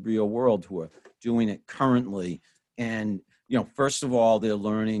from the real world who are doing it currently. And, first of all, they're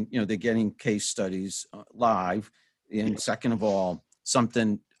learning, they're getting case studies live. And second of all,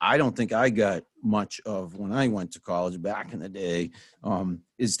 something I don't think I got much of when I went to college back in the day,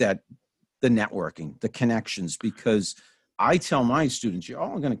 is that the networking, the connections, because I tell my students, you're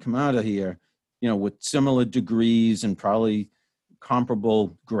all going to come out of here, with similar degrees and probably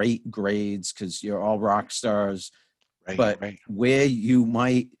comparable great grades because you're all rock stars. Right. Where you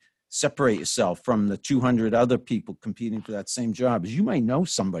might separate yourself from the 200 other people competing for that same job is you might know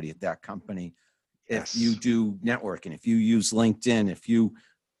somebody at that company if you do networking, if you use LinkedIn, if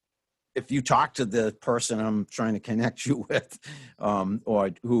you talk to the person I'm trying to connect you with,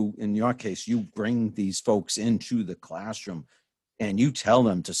 or who, in your case, you bring these folks into the classroom and you tell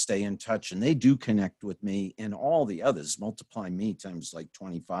them to stay in touch, and they do connect with me and all the others. Multiply me times like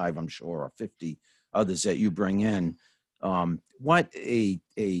 25, I'm sure, or 50 others that you bring in. What a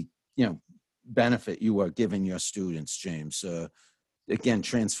benefit you are giving your students, James. Again,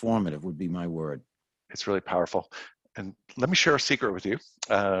 transformative would be my word. It's really powerful. And let me share a secret with you.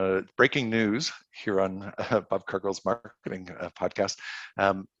 Breaking news here on Bob Cargill's marketing podcast.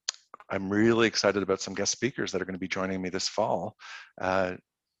 I'm really excited about some guest speakers that are going to be joining me this fall. Joe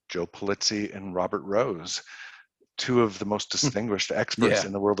Polizzi and Robert Rose, two of the most distinguished experts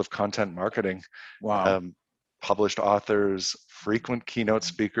in the world of content marketing. Wow. Published authors, frequent keynote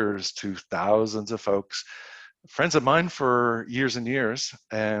speakers to thousands of folks, friends of mine for years and years.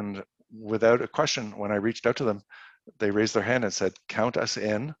 And without a question, when I reached out to them, they raised their hand and said, count us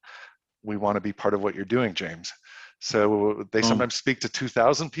in. We want to be part of what you're doing, James. So they sometimes speak to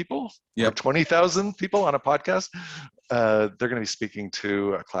 2,000 people or 20,000 people on a podcast. They're going to be speaking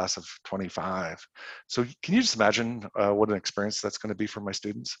to a class of 25. So can you just imagine what an experience that's going to be for my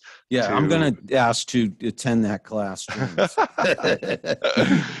students? Yeah, I'm going to ask to attend that class, James.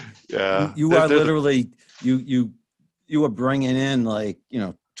 Yeah. You are literally, you are bringing in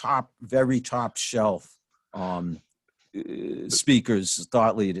very top shelf speakers,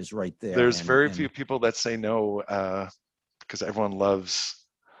 thought leaders right there. There's very few people that say no, because everyone loves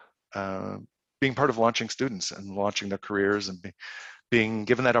being part of launching students and launching their careers and being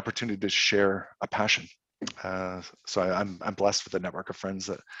given that opportunity to share a passion. So I'm blessed with a network of friends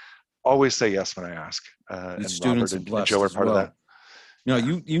that always say yes when I ask. And students Robert and Joe are part of that.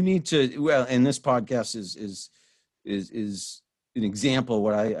 You need to, and this podcast is an example of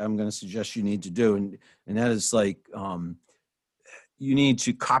what I'm going to suggest you need to do. And that is you need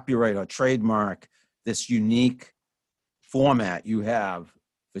to copyright or trademark this unique format you have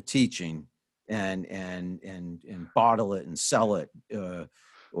for teaching and bottle it and sell it,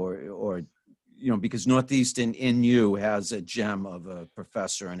 or because Northeastern in you has a gem of a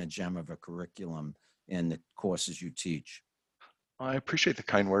professor and a gem of a curriculum in the courses you teach. I appreciate the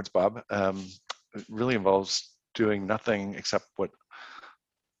kind words, Bob. It really involves doing nothing except what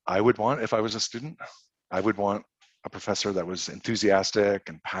I would want if I was a student. I would want a professor that was enthusiastic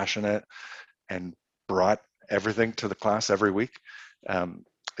and passionate and brought everything to the class every week.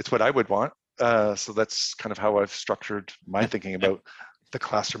 It's what I would want. So that's kind of how I've structured my thinking about the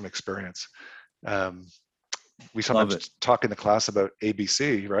classroom experience. We sometimes talk in the class about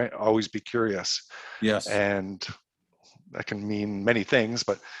ABC, right? Always be curious. Yes. And that can mean many things,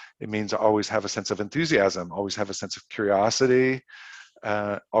 but it means always have a sense of enthusiasm, always have a sense of curiosity,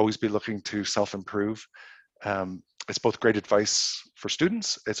 always be looking to self-improve. It's both great advice for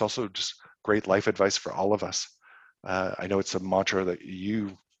students. It's also just great life advice for all of us. I know it's a mantra that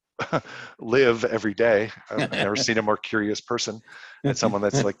you live every day. I've never seen a more curious person, and someone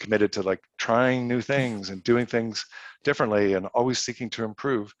that's like committed to like trying new things and doing things differently and always seeking to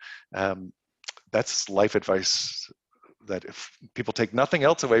improve. That's life advice that if people take nothing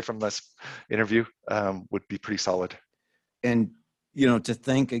else away from this interview, would be pretty solid. And, to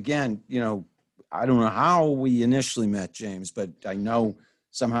think again, I don't know how we initially met, James, but I know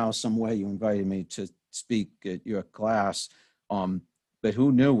somehow, some way you invited me to speak at your class. But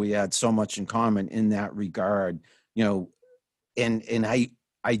who knew we had so much in common in that regard, and I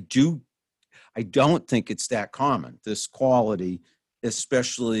don't think it's that common, this quality,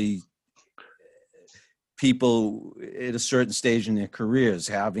 especially people at a certain stage in their careers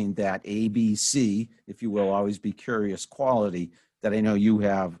having that ABC, if you will, always be curious quality that I know you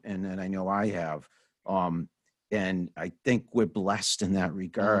have and that I know I have. And I think we're blessed in that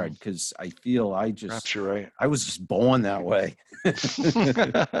regard because I feel Perhaps you're right. I was just born that way.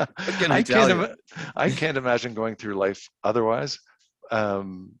 I can't imagine going through life otherwise.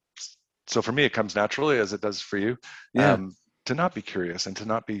 So for me, it comes naturally as it does for you. Yeah. To not be curious and to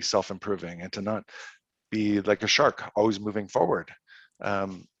not be self-improving and to not be like a shark, always moving forward.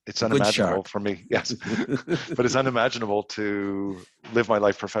 It's unimaginable for me. Yes, but it's unimaginable to live my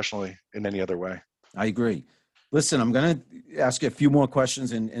life professionally in any other way. I agree. Listen, I'm going to ask you a few more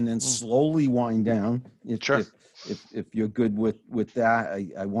questions and then slowly wind down. Sure. If you're good with that,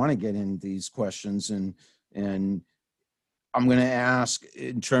 I want to get in these questions and I'm going to ask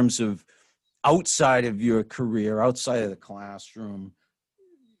in terms of outside of your career, outside of the classroom,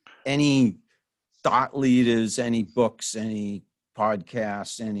 any thought leaders, any books, any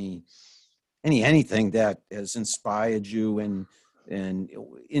podcasts, anything that has inspired you and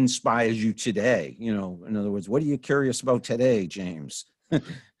inspires you today? In other words, what are you curious about today, James?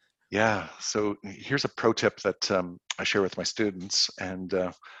 Yeah. So here's a pro tip that I share with my students and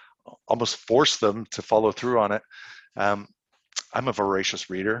almost force them to follow through on it. I'm a voracious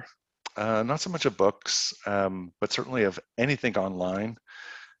reader, not so much of books, but certainly of anything online,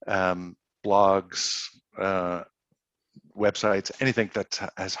 blogs, websites, anything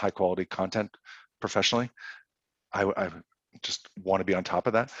that has high quality content professionally. I just want to be on top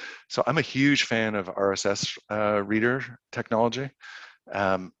of that. So I'm a huge fan of RSS reader technology.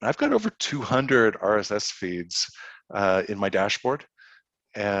 I've got over 200 RSS feeds in my dashboard.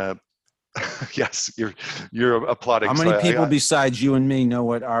 Yes, you're applauding. How many people besides you and me know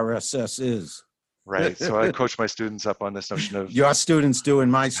what RSS is? Right. So I coach my students up on this notion of your students do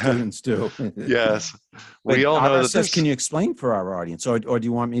and my students do. Yes. We all know RSS, that can you explain for our audience or do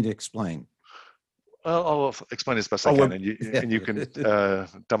you want me to explain? Well, I'll explain as best I can, and you can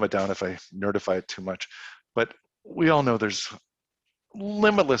dumb it down if I nerdify it too much. But we all know there's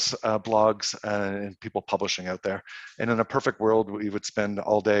limitless blogs and people publishing out there. And in a perfect world, we would spend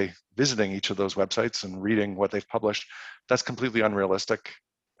all day visiting each of those websites and reading what they've published. That's completely unrealistic.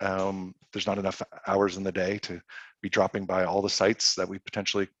 There's not enough hours in the day to be dropping by all the sites that we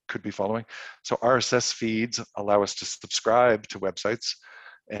potentially could be following. So RSS feeds allow us to subscribe to websites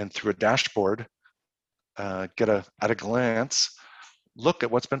and through a dashboard, get at a glance, look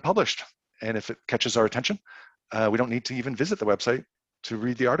at what's been published. And if it catches our attention, we don't need to even visit the website to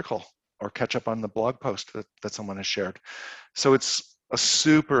read the article or catch up on the blog post that someone has shared. So it's a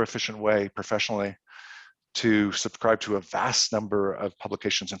super efficient way professionally to subscribe to a vast number of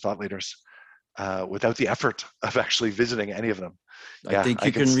publications and thought leaders without the effort of actually visiting any of them. I think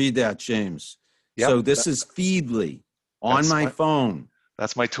you can read that, James. Yep, so this is Feedly on my phone.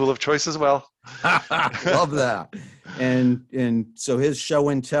 That's my tool of choice as well. Love that. And so his show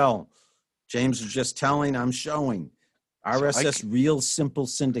and tell. James is just telling, I'm showing. RSS, Real Simple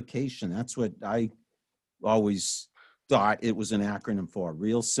Syndication. That's what I always thought it was an acronym for.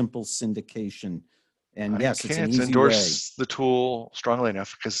 Real Simple Syndication. And yes, it's an easy way. I can't endorse the tool strongly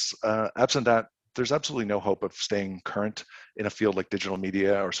enough, because absent that, there's absolutely no hope of staying current in a field like digital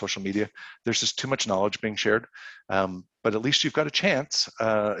media or social media. There's just too much knowledge being shared. But at least you've got a chance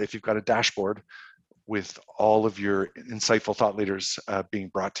if you've got a dashboard with all of your insightful thought leaders being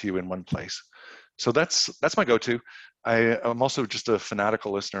brought to you in one place. So that's my go-to. I'm also just a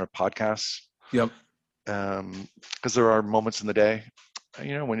fanatical listener of podcasts. Yep. Because there are moments in the day,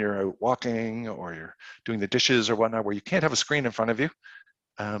 when you're out walking or you're doing the dishes or whatnot, where you can't have a screen in front of you,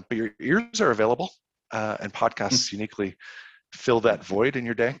 but your ears are available, and podcasts uniquely fill that void in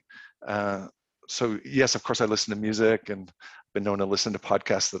your day. So yes, of course, I listen to music and been known to listen to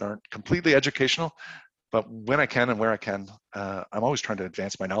podcasts that aren't completely educational, but when I can and where I can, I'm always trying to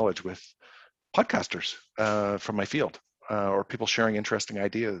advance my knowledge with podcasters from my field, or people sharing interesting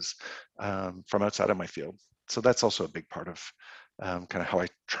ideas from outside of my field. So that's also a big part of kind of how I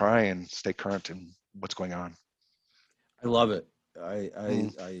try and stay current in what's going on. I love it.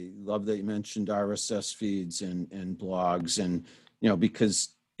 I love that you mentioned RSS feeds and blogs, and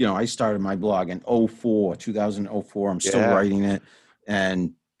because I started my blog in 2004. I'm still writing it,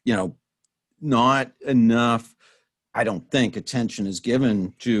 and not enough, I don't think, attention is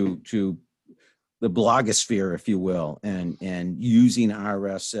given to the blogosphere, if you will, and using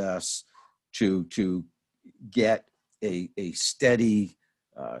RSS to get a steady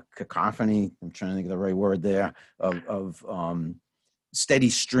cacophony. I'm trying to think of the right word there, of steady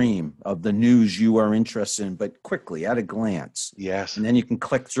stream of the news you are interested in, but quickly at a glance. Yes. And then you can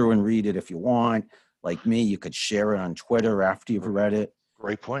click through and read it if you want. Like me, you could share it on Twitter after you've read it.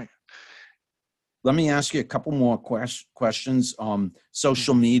 Great point. Let me ask you a couple more questions.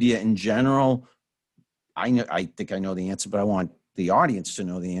 Social media in general. I think I know the answer, but I want the audience to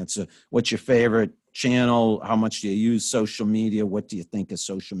know the answer. What's your favorite channel? How much do you use social media? What do you think of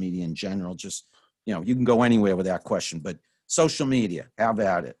social media in general? Just, you can go anywhere with that question, but social media, have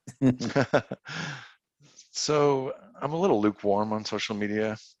at it. So I'm a little lukewarm on social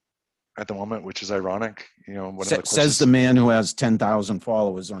media at the moment, which is ironic. Says the man who has 10,000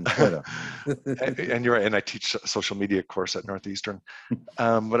 followers on Twitter. And you're right. And I teach a social media course at Northeastern,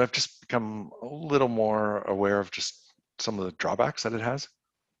 but I've just become a little more aware of just some of the drawbacks that it has,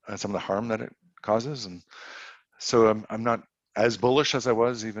 some of the harm that it causes. And so I'm not as bullish as I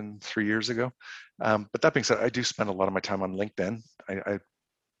was even 3 years ago. But that being said, I do spend a lot of my time on LinkedIn. I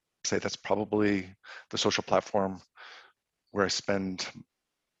say that's probably the social platform where I spend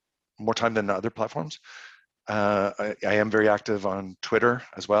more time than other platforms. I am very active on Twitter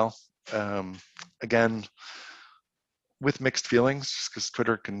as well. Again, with mixed feelings, just because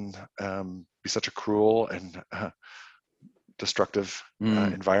Twitter can be such a cruel and destructive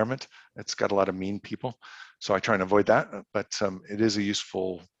environment. It's got a lot of mean people. So I try and avoid that. But it is a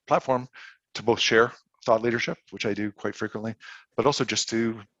useful platform to both share thought leadership, which I do quite frequently, but also just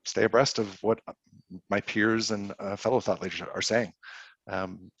to stay abreast of what my peers and fellow thought leaders are saying.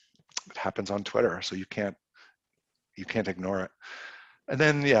 It happens on Twitter, so you can't ignore it. And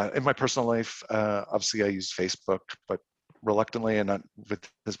then, in my personal life, obviously I use Facebook, but reluctantly and not with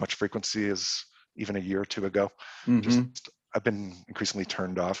as much frequency as even a year or two ago. Mm-hmm. I've been increasingly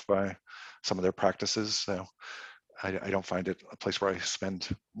turned off by some of their practices, so I don't find it a place where I spend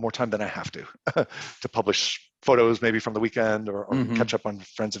more time than I have to publish photos maybe from the weekend or catch up on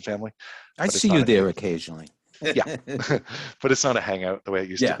friends and family. I see you there occasionally. Yeah, but it's not a hangout the way it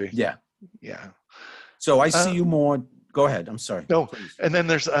used to be. Yeah. So I see you more. Go ahead. I'm sorry. No, please. And then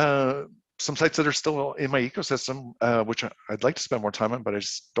there's some sites that are still in my ecosystem, which I'd like to spend more time on, but I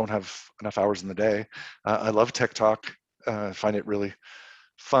just don't have enough hours in the day. I love TikTok. I find it really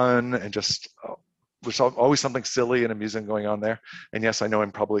fun and just there's always something silly and amusing going on there. And yes, I know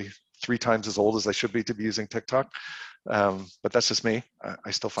I'm probably 3 times as old as I should be to be using TikTok, but that's just me. I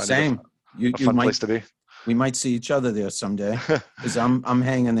still find it a fun place to be. We might see each other there someday, because I'm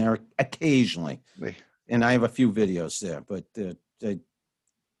hanging there occasionally, and I have a few videos there, but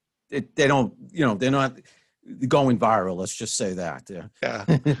they don't, they're not going viral. Let's just say that. Yeah,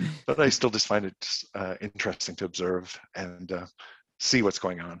 but I still just find it just, interesting to observe and see what's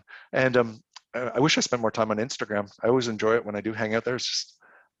going on. And I wish I spent more time on Instagram. I always enjoy it when I do hang out there.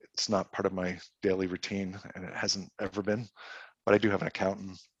 It's not part of my daily routine, and it hasn't ever been. But I do have an account,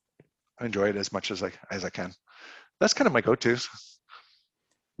 and I enjoy it as much as I can. That's kind of my go-tos.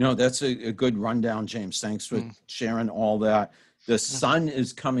 That's a good rundown, James. Thanks for sharing all that. The sun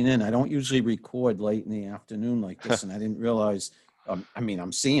is coming in. I don't usually record late in the afternoon like this, and I didn't realize I mean,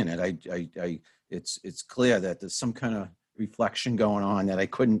 I'm seeing it. It's clear that there's some kind of reflection going on that I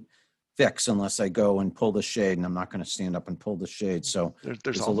couldn't fix unless I go and pull the shade, and I'm not going to stand up and pull the shade. So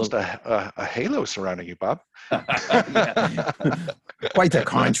There's almost a halo surrounding you, Bob. Yeah. Quite the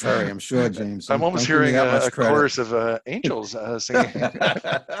contrary, I'm sure, James. I'm almost Don't give me hearing that much a credit. chorus of angels singing.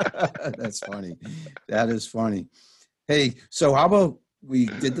 That's funny. That is funny. Hey, so how about we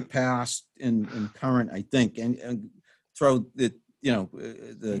did the past and current, I think, and throw the,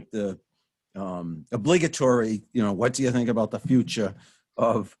 the obligatory, what do you think about the future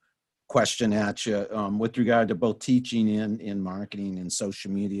of question at you with regard to both teaching and in marketing and social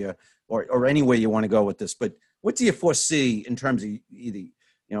media, or any way you want to go with this. But what do you foresee in terms of either,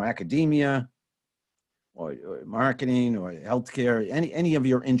 academia or marketing or healthcare, any of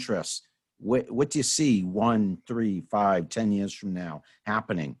your interests? What do you see 1, 3, 5, 10 years from now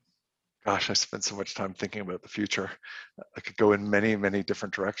happening? Gosh, I spend so much time thinking about the future. I could go in many, many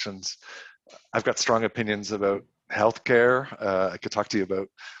different directions. I've got strong opinions about healthcare. I could talk to you about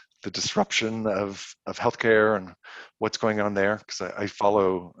the disruption of healthcare and what's going on there, because I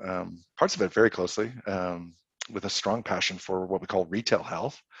follow parts of it very closely with a strong passion for what we call retail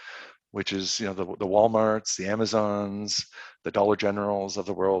health, which is the Walmarts, the Amazons, the Dollar Generals of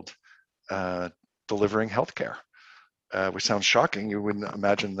the world delivering healthcare, which sounds shocking. You wouldn't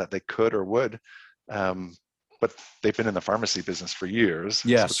imagine that they could or would, but they've been in the pharmacy business for years.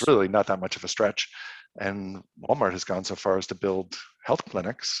 Yes. So it's really not that much of a stretch. And Walmart has gone so far as to build health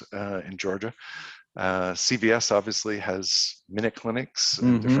clinics in Georgia. CVS obviously has minute clinics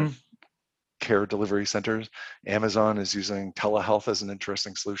and different care delivery centers. Amazon is using telehealth as an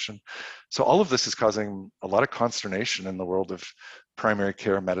interesting solution. So all of this is causing a lot of consternation in the world of primary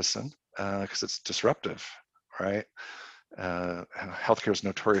care medicine because it's disruptive, right? Healthcare is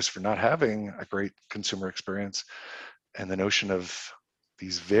notorious for not having a great consumer experience, and the notion of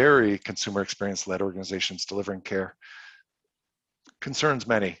these very consumer experience-led organizations delivering care concerns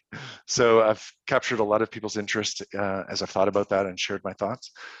many. So I've captured a lot of people's interest as I've thought about that and shared my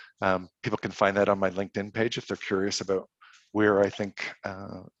thoughts. People can find that on my LinkedIn page if they're curious about where I think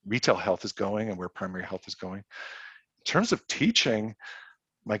retail health is going and where primary health is going. In terms of teaching,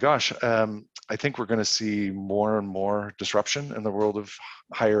 my gosh, I think we're going to see more and more disruption in the world of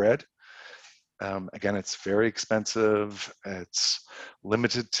higher ed. Again, it's very expensive. It's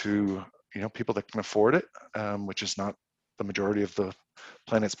limited to people that can afford it, which is not the majority of the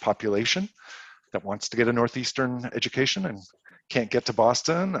planet's population that wants to get a Northeastern education and can't get to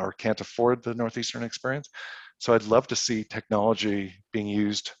Boston or can't afford the Northeastern experience. So I'd love to see technology being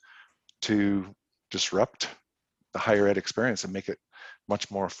used to disrupt the higher ed experience and make it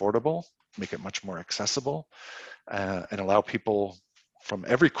much more affordable, make it much more accessible, and allow people from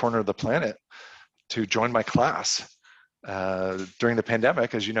every corner of the planet to join my class. During the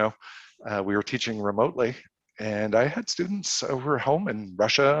pandemic, as you know, we were teaching remotely, and I had students over home in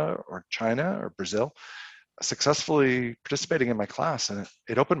Russia or China or Brazil successfully participating in my class, and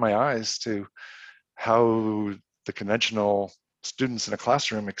it opened my eyes to how the conventional students in a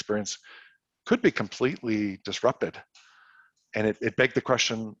classroom experience could be completely disrupted. And it begged the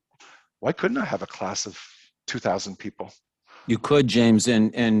question, why couldn't I have a class of 2,000 people? You could, James,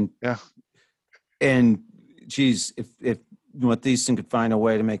 and yeah. And geez, if Northeastern could find a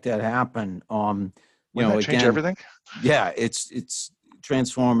way to make that happen, Wouldn't that change everything? Yeah, it's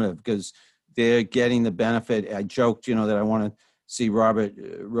transformative because they're getting the benefit. I joked, that I want to see Robert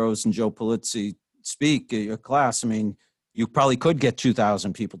Rose and Joe Polizzi speak at your class. I mean, you probably could get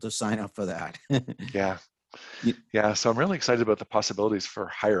 2,000 people to sign up for that. Yeah. So I'm really excited about the possibilities for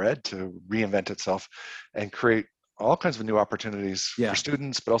higher ed to reinvent itself and create all kinds of new opportunities for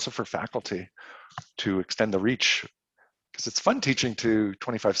students, but also for faculty to extend the reach. Because it's fun teaching to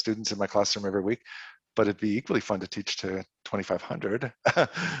 25 students in my classroom every week, but it'd be equally fun to teach to 2,500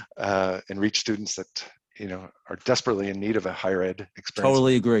 and reach students that are desperately in need of a higher ed experience.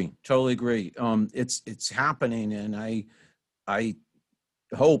 Totally agree. It's happening, and I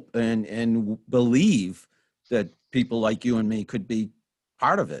hope and believe that people like you and me could be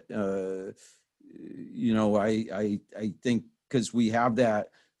part of it. I think because we have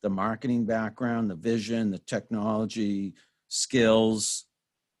the marketing background, the vision, the technology skills,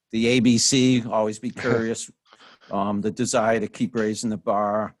 the ABC, always be curious, the desire to keep raising the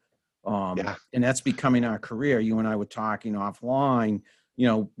bar. And that's becoming our career. You and I were talking offline,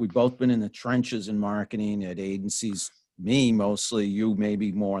 we've both been in the trenches in marketing at agencies, me mostly, you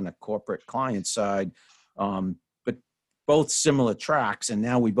maybe more on the corporate client side, but both similar tracks. And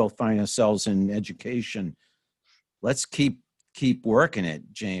now we both find ourselves in education. Let's keep working it,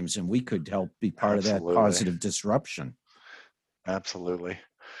 James, and we could help be part of that positive disruption. Absolutely.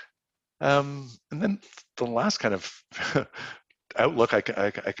 And then the last kind of outlook I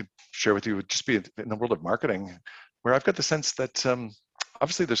could share with you would just be in the world of marketing, where I've got the sense that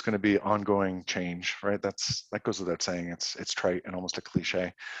obviously there's going to be ongoing change, right? That goes without saying. It's trite and almost a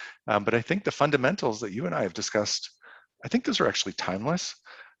cliche, but I think the fundamentals that you and I have discussed, I think those are actually timeless.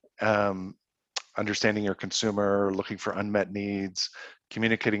 Um, Understanding your consumer, looking for unmet needs,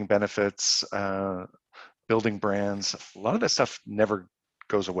 communicating benefits, building brands, a lot of that stuff never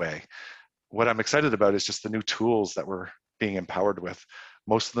goes away. What I'm excited about is just the new tools that we're being empowered with,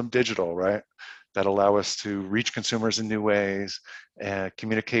 most of them digital, right? That allow us to reach consumers in new ways,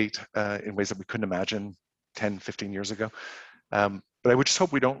 communicate in ways that we couldn't imagine 10, 15 years ago. But I would just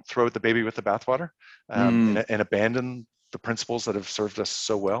hope we don't throw out the baby with the bathwater and abandon the principles that have served us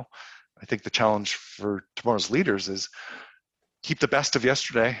so well. I think the challenge for tomorrow's leaders is keep the best of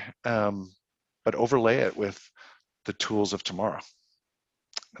yesterday, but overlay it with the tools of tomorrow.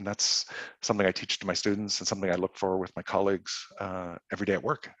 And that's something I teach to my students and something I look for with my colleagues every day at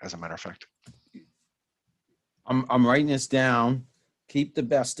work, as a matter of fact. I'm writing this down. Keep the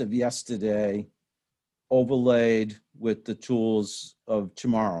best of yesterday overlaid with the tools of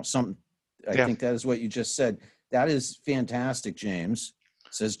tomorrow. I think that is what you just said. That is fantastic, James.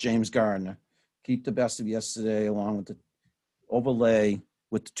 Says James Gardner. Keep the best of yesterday along with the overlay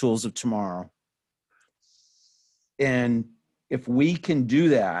with the tools of tomorrow. And if we can do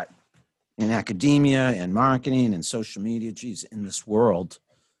that in academia and marketing and social media, geez, in this world,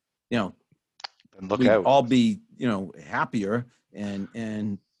 and we'd all be, happier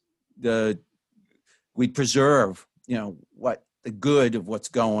and we'd preserve, what the good of what's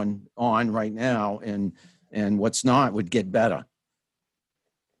going on right now and what's not would get better.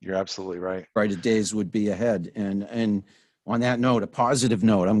 You're absolutely right. Brighter days would be ahead. And on that note, a positive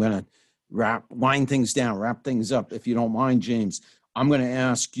note, I'm going to wrap things up. If you don't mind, James, I'm going to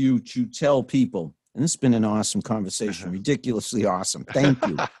ask you to tell people, and this has been an awesome conversation, ridiculously awesome. Thank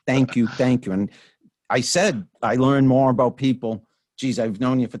you. Thank you. Thank you. And I said, I learned more about people. Geez, I've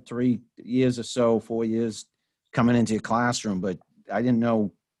known you for 3 years or so, 4 years coming into your classroom, but I didn't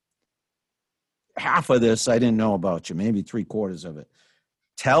know half of this. I didn't know about you, maybe 3/4 of it.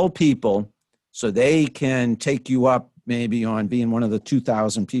 Tell people so they can take you up maybe on being one of the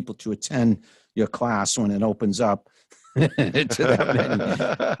 2,000 people to attend your class when it opens up to that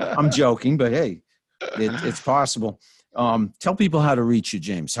many. I'm joking, but hey, it's possible. Tell people how to reach you,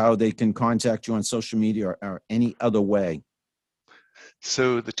 James, how they can contact you on social media or any other way.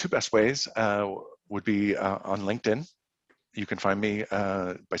 So the two best ways would be on LinkedIn. You can find me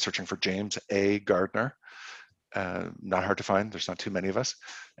by searching for James A. Gardner. Not hard to find. There's not too many of us.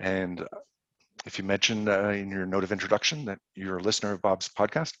 And if you mention in your note of introduction that you're a listener of Bob's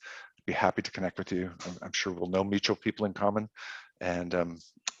podcast, I'd be happy to connect with you. I'm sure we'll know mutual people in common, and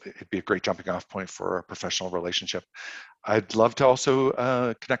it'd be a great jumping off point for a professional relationship. I'd love to also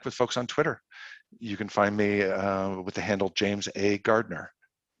connect with folks on Twitter. You can find me with the handle James A. Gardner,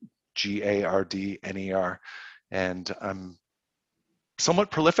 Gardner. And I'm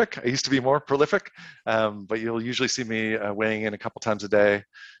somewhat prolific. I used to be more prolific, but you'll usually see me weighing in a couple times a day,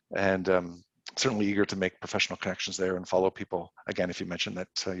 and certainly eager to make professional connections there and follow people. Again, if you mention that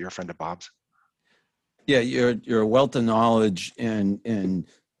you're a friend of Bob's. Yeah, you're a wealth of knowledge, and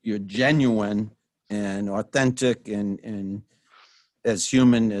you're genuine and authentic and as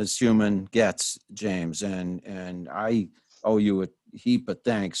human gets, James. And I owe you a heap of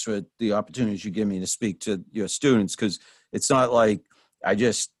thanks for the opportunities you give me to speak to your students, because it's not like I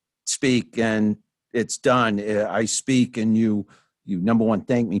just speak and it's done. I speak and you number one,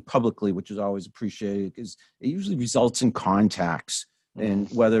 thank me publicly, which is always appreciated, because it usually results in contacts. And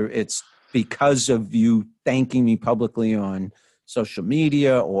whether it's because of you thanking me publicly on social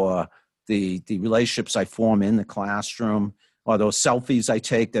media or the relationships I form in the classroom or those selfies I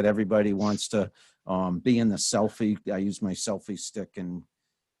take that everybody wants to be in the selfie. I use my selfie stick and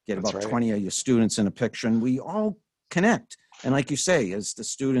get That's about right. 20 of your students in a picture, and we all connect. And like you say, as the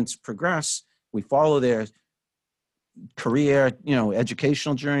students progress, we follow their career,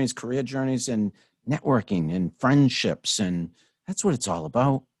 educational journeys, career journeys, and networking and friendships. And that's what it's all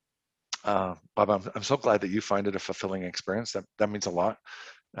about. Bob, I'm so glad that you find it a fulfilling experience. That means a lot.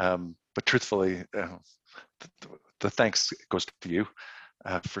 But truthfully, the thanks goes to you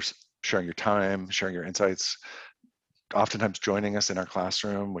for sharing your time, sharing your insights, oftentimes joining us in our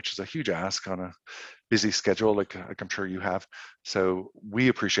classroom, which is a huge ask on a busy schedule like I'm sure you have. So we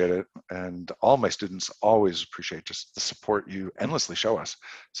appreciate it, and all my students always appreciate just the support you endlessly show us.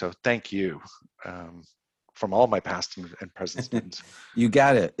 So thank you from all my past and present students. You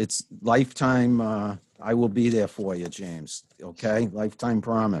got it. It's lifetime. I will be there for you, James. Okay? Lifetime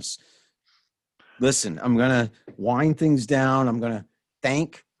promise. Listen, I'm going to wind things down. I'm going to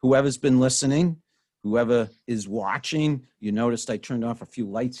thank whoever's been listening, whoever is watching. You noticed I turned off a few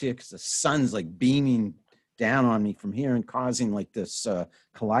lights here because the sun's like beaming down on me from here and causing like this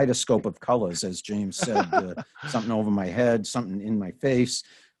kaleidoscope of colors, as James said, something over my head, something in my face.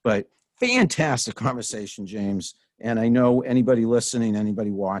 But fantastic conversation, James. And I know anybody listening, anybody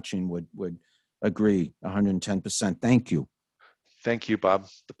watching would agree 110%. Thank you. Thank you, Bob.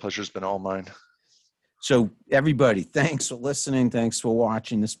 The pleasure's been all mine. So everybody, thanks for listening. Thanks for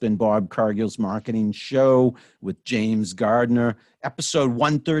watching. This has been Bob Cargill's Marketing Show with James Gardner, episode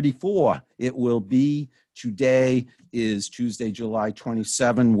 134. It will be today is Tuesday, July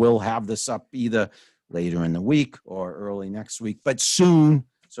 27. We'll have this up either later in the week or early next week, but soon.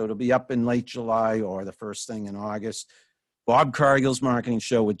 So it'll be up in late July or the first thing in August. Bob Cargill's Marketing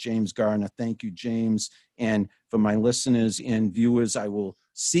Show with James Gardner. Thank you, James. And for my listeners and viewers, I will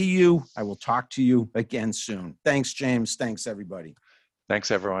see you. I will talk to you again soon. Thanks, James. Thanks, everybody.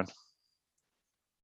 Thanks, everyone.